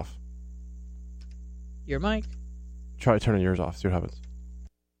mics off. Your mic? Try turning yours off. See what happens.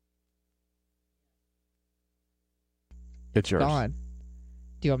 It's yours. Gone.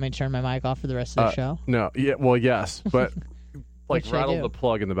 Do you want me to turn my mic off for the rest of the show? No. Yeah. Well, yes, but rattle the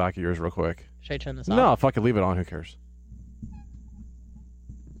plug in the back of yours real quick. Should I turn this off? No, fucking leave it on. Who cares?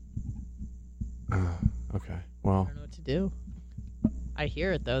 Okay. Well. I don't know what to do. I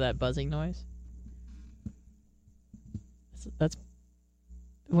hear it though. That buzzing noise. That's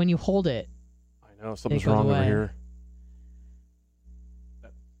when you hold it. I know something's wrong over here.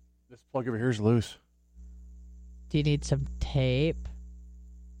 This plug over here is loose. Do you need some tape?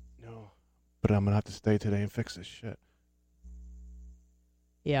 No, but I'm gonna have to stay today and fix this shit.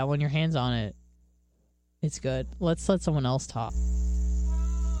 Yeah, when your hand's on it, it's good. Let's let someone else talk.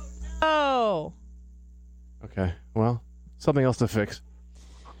 Oh. Okay. Well, something else to fix.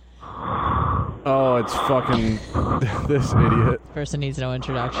 Oh, it's fucking this idiot. Person needs no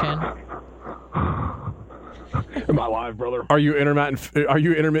introduction. Am I live, brother? Are you intermittent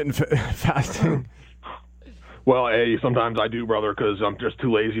fasting? Well, hey, sometimes I do, brother, because I'm just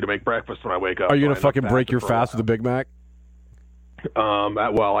too lazy to make breakfast when I wake up. Are you gonna fucking break your fast with a Big Mac?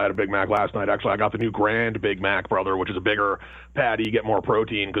 Well, I had a Big Mac last night. Actually, I got the new Grand Big Mac, brother, which is a bigger patty. You get more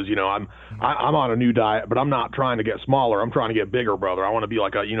protein because I'm on a new diet, but I'm not trying to get smaller. I'm trying to get bigger, brother. I want to be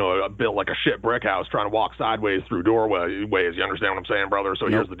like built like a shit brick house, trying to walk sideways through doorways. You understand what I'm saying, brother? So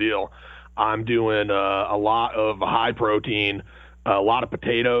Here's the deal. I'm doing a lot of high protein, a lot of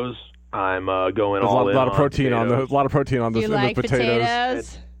potatoes. I'm going all in. A lot of protein on Do you like the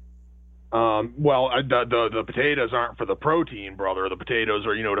potatoes? Well, the potatoes aren't for the protein, brother. The potatoes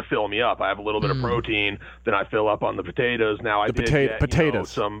are, to fill me up. I have a little bit of protein, then I fill up on the potatoes. Now I did get,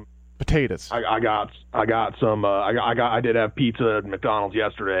 some potatoes. I got some. I did have pizza at McDonald's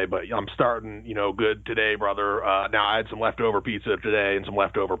yesterday, but I'm starting, good today, brother. Now I had some leftover pizza today and some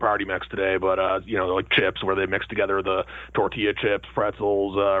leftover party mix today, but like chips where they mix together the tortilla chips,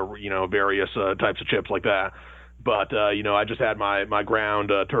 pretzels, various types of chips like that. But, I just had my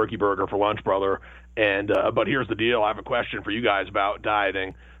ground turkey burger for lunch, brother. And but here's the deal. I have a question for you guys about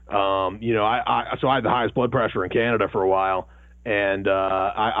dieting. So I had the highest blood pressure in Canada for a while. And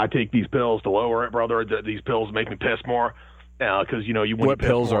I take these pills to lower it, brother. These pills make me piss more. Because, what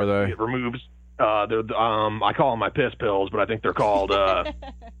pills are they? It removes. They're I call them my piss pills, but I think they're called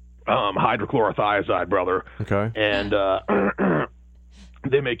hydrochlorothiazide, brother. Okay. And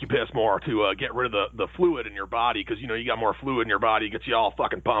they make you piss more to get rid of the fluid in your body because, you got more fluid in your body, gets you all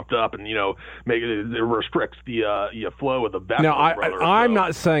fucking pumped up and, it restricts the flow of the vessels, Now, brother. I'm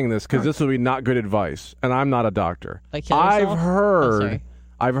not saying this because this would be not good advice, and I'm not a doctor. Like kill yourself?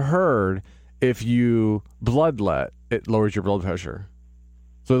 I've heard if you bloodlet, it lowers your blood pressure.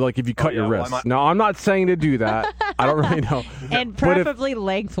 So, like, if you cut your wrist. No, I'm not saying to do that. I don't really know. And preferably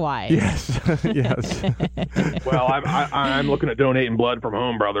lengthwise. Yes. Yes. Well, I'm looking at donating blood from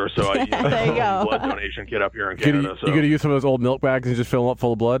home, brother. So I there you go. Blood donation kit up here in Canada. You going to use some of those old milk bags and just fill them up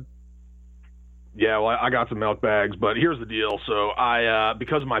full of blood? Yeah, well, I got some milk bags, but here's the deal. So I,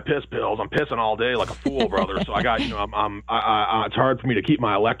 because of my piss pills, I'm pissing all day like a fool, brother. So I got, it's hard for me to keep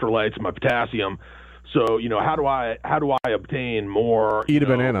my electrolytes and my potassium. So, how do I obtain more? Eat a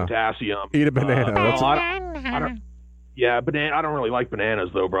banana. Potassium. Eat a banana. Banana. I don't really like bananas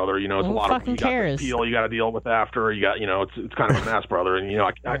though, brother. It's a lot of you got the peel you got to deal with after. You got, it's kind of a mess, brother. And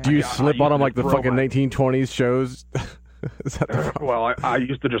do you slip on them like the fucking 1920s shows? Is that well, I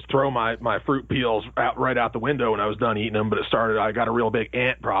used to just throw my fruit peels right out the window when I was done eating them, but I got a real big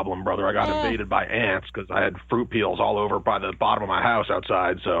ant problem, brother. I got invaded by ants because I had fruit peels all over by the bottom of my house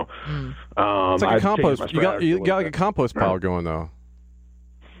outside. So it's like a compost. You got like a compost pile going though.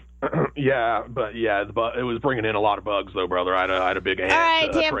 Yeah, but it was bringing in a lot of bugs though, brother. I had a big ant. All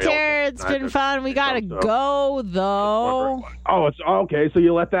right, Tam Terror, it's been fun. We gotta go though. Oh, it's okay. So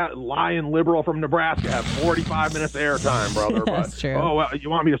you let that lying liberal from Nebraska have 45 minutes of airtime, brother. That's true. Oh, well, you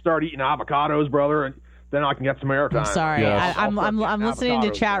want me to start eating avocados, brother, and then I can get some airtime. I'm sorry. Yes. I'm listening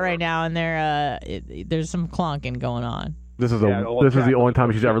to chat right now, and there's some clunking going on. This is the only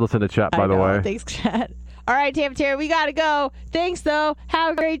time she's ever listened to chat. By the way, thanks, chat. All right, Tam Terry, we got to go. Thanks, though.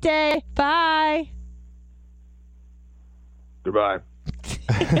 Have a great day. Bye. Goodbye.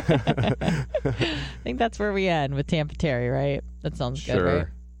 I think that's where we end with Tampa Terry, right? That sounds good, right?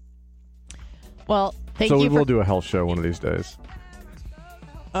 Well, thank you. So we will do a health show one of these days.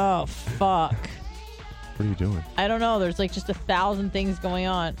 Oh, fuck. What are you doing? I don't know. There's like just 1,000 things going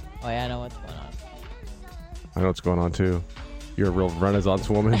on. Oh, yeah, I know what's going on. I know what's going on, too. You're a real Renaissance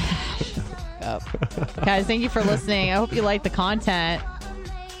woman. Guys, thank you for listening. I hope you like the content.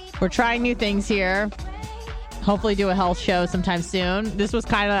 We're trying new things here. Hopefully do a health show sometime soon. This was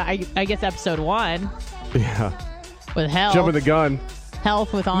kind of, I guess, episode 1. Yeah. With health. Jumping the gun.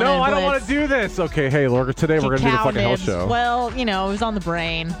 Health with Anna and Blitz. No, I don't want to do this. Okay, hey, Lorca, today we're going to do the fucking health show. Well, it was on the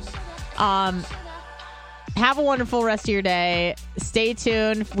brain. Have a wonderful rest of your day. Stay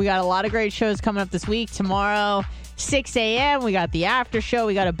tuned. We got a lot of great shows coming up this week. Tomorrow, 6 a.m. We got the after show.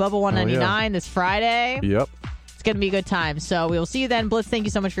 We got a Bubba 199 this Friday. Yep. It's going to be a good time. So we will see you then. Blitz, thank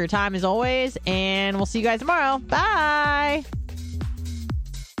you so much for your time as always. And we'll see you guys tomorrow. Bye.